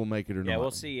don't know if we'll make it or not. Yeah,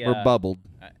 we'll see. We're bubbled.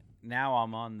 Now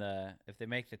I'm on if they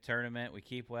make the tournament, we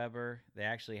keep Weber. They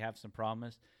actually have some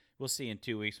promise. We'll see in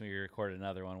 2 weeks when we record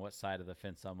another one what side of the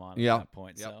fence I'm on at that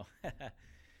point. Yep. So,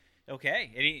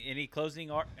 okay. Any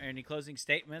closing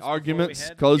statements?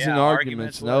 Arguments? Closing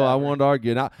arguments? No, I won't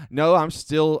argue. No, I'm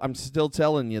still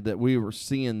telling you that we were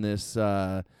seeing this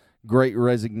great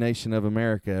resignation of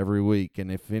America every week.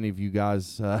 And if any of you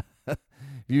guys, want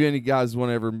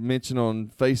to ever mention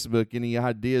on Facebook any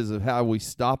ideas of how we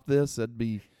stop this, that'd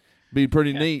be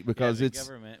pretty neat because the it's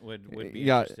government would be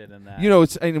interested in that.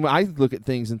 It's and I look at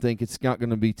things and think it's not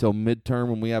going to be till midterm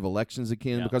when we have elections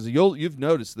again because you've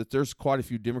noticed that there's quite a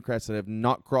few Democrats that have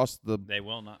not crossed the. They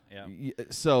will not. Yeah.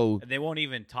 So they won't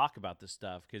even talk about this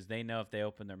stuff because they know if they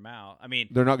open their mouth,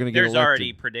 they're not going to get elected. There's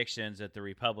already predictions that the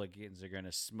Republicans are going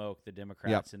to smoke the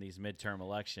Democrats in these midterm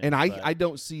elections. And I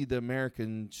don't see the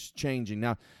Americans changing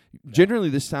now.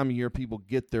 Generally, this time of year, people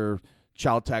get their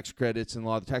child tax credits and a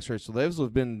lot of the tax credits. So those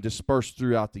have been dispersed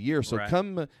throughout the year. So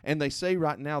and they say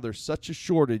right now there's such a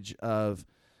shortage of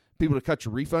people to cut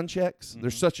your refund checks. Mm-hmm.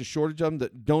 There's such a shortage of them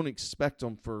that don't expect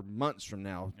them for months from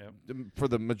now for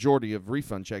the majority of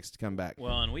refund checks to come back.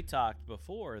 Well, and we talked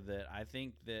before that I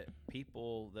think that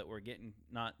people that were getting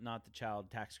not the child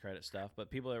tax credit stuff,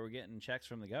 but people that were getting checks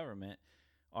from the government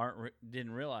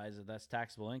didn't realize that that's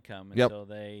taxable income until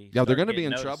they they're going to be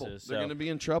in notices. trouble. They're going to be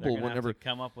in trouble whenever have to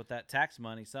come up with that tax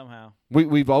money somehow.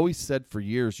 We've always said for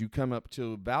years, you come up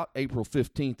to about April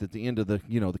 15th at the end of the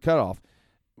the cutoff.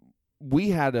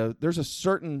 There's a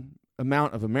certain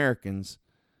amount of Americans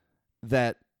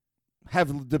that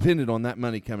have depended on that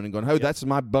money coming and going, that's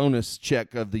my bonus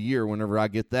check of the year whenever I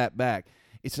get that back.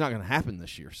 It's not going to happen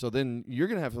this year. So then you're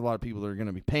going to have a lot of people that are going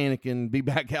to be panicking, be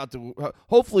back out to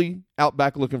hopefully out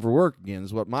back looking for work again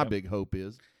is what my big hope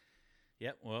is.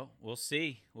 Yep. Well, we'll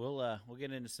see. We'll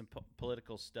get into some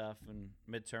political stuff and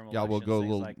midterm elections, we'll go things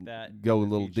a little, like that. Go a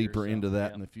little deeper into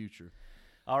that in the future.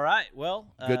 All right.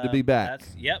 Well, good to be back.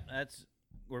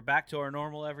 We're back to our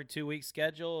normal every 2 week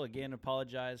schedule. Again,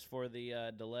 apologize for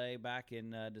the delay back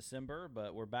in December,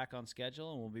 but we're back on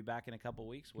schedule and we'll be back in a couple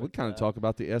weeks. We'll kind of talk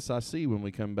about the SIC when we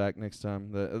come back next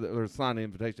time. The Salina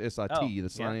Invitation, the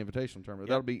Salina Invitational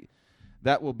Tournament.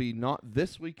 That will be not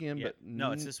this weekend, but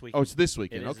no, it's this weekend. Oh, it's this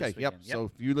weekend. Okay, this weekend.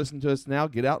 So if you listen to us now,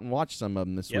 get out and watch some of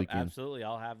them this weekend. Absolutely.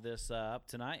 I'll have this up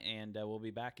tonight, and we'll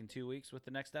be back in 2 weeks with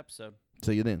the next episode.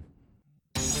 See you then.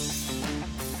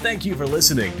 Thank you for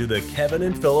listening to the Kevin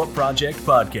and Philip Project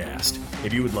podcast.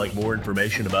 If you would like more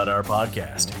information about our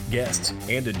podcast, guests,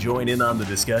 and to join in on the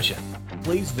discussion,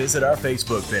 please visit our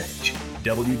Facebook page,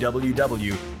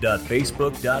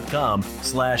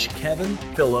 www.facebook.com/Kevin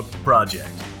Philip Project.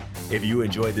 If you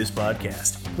enjoyed this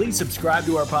podcast, please subscribe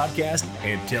to our podcast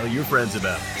and tell your friends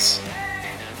about us.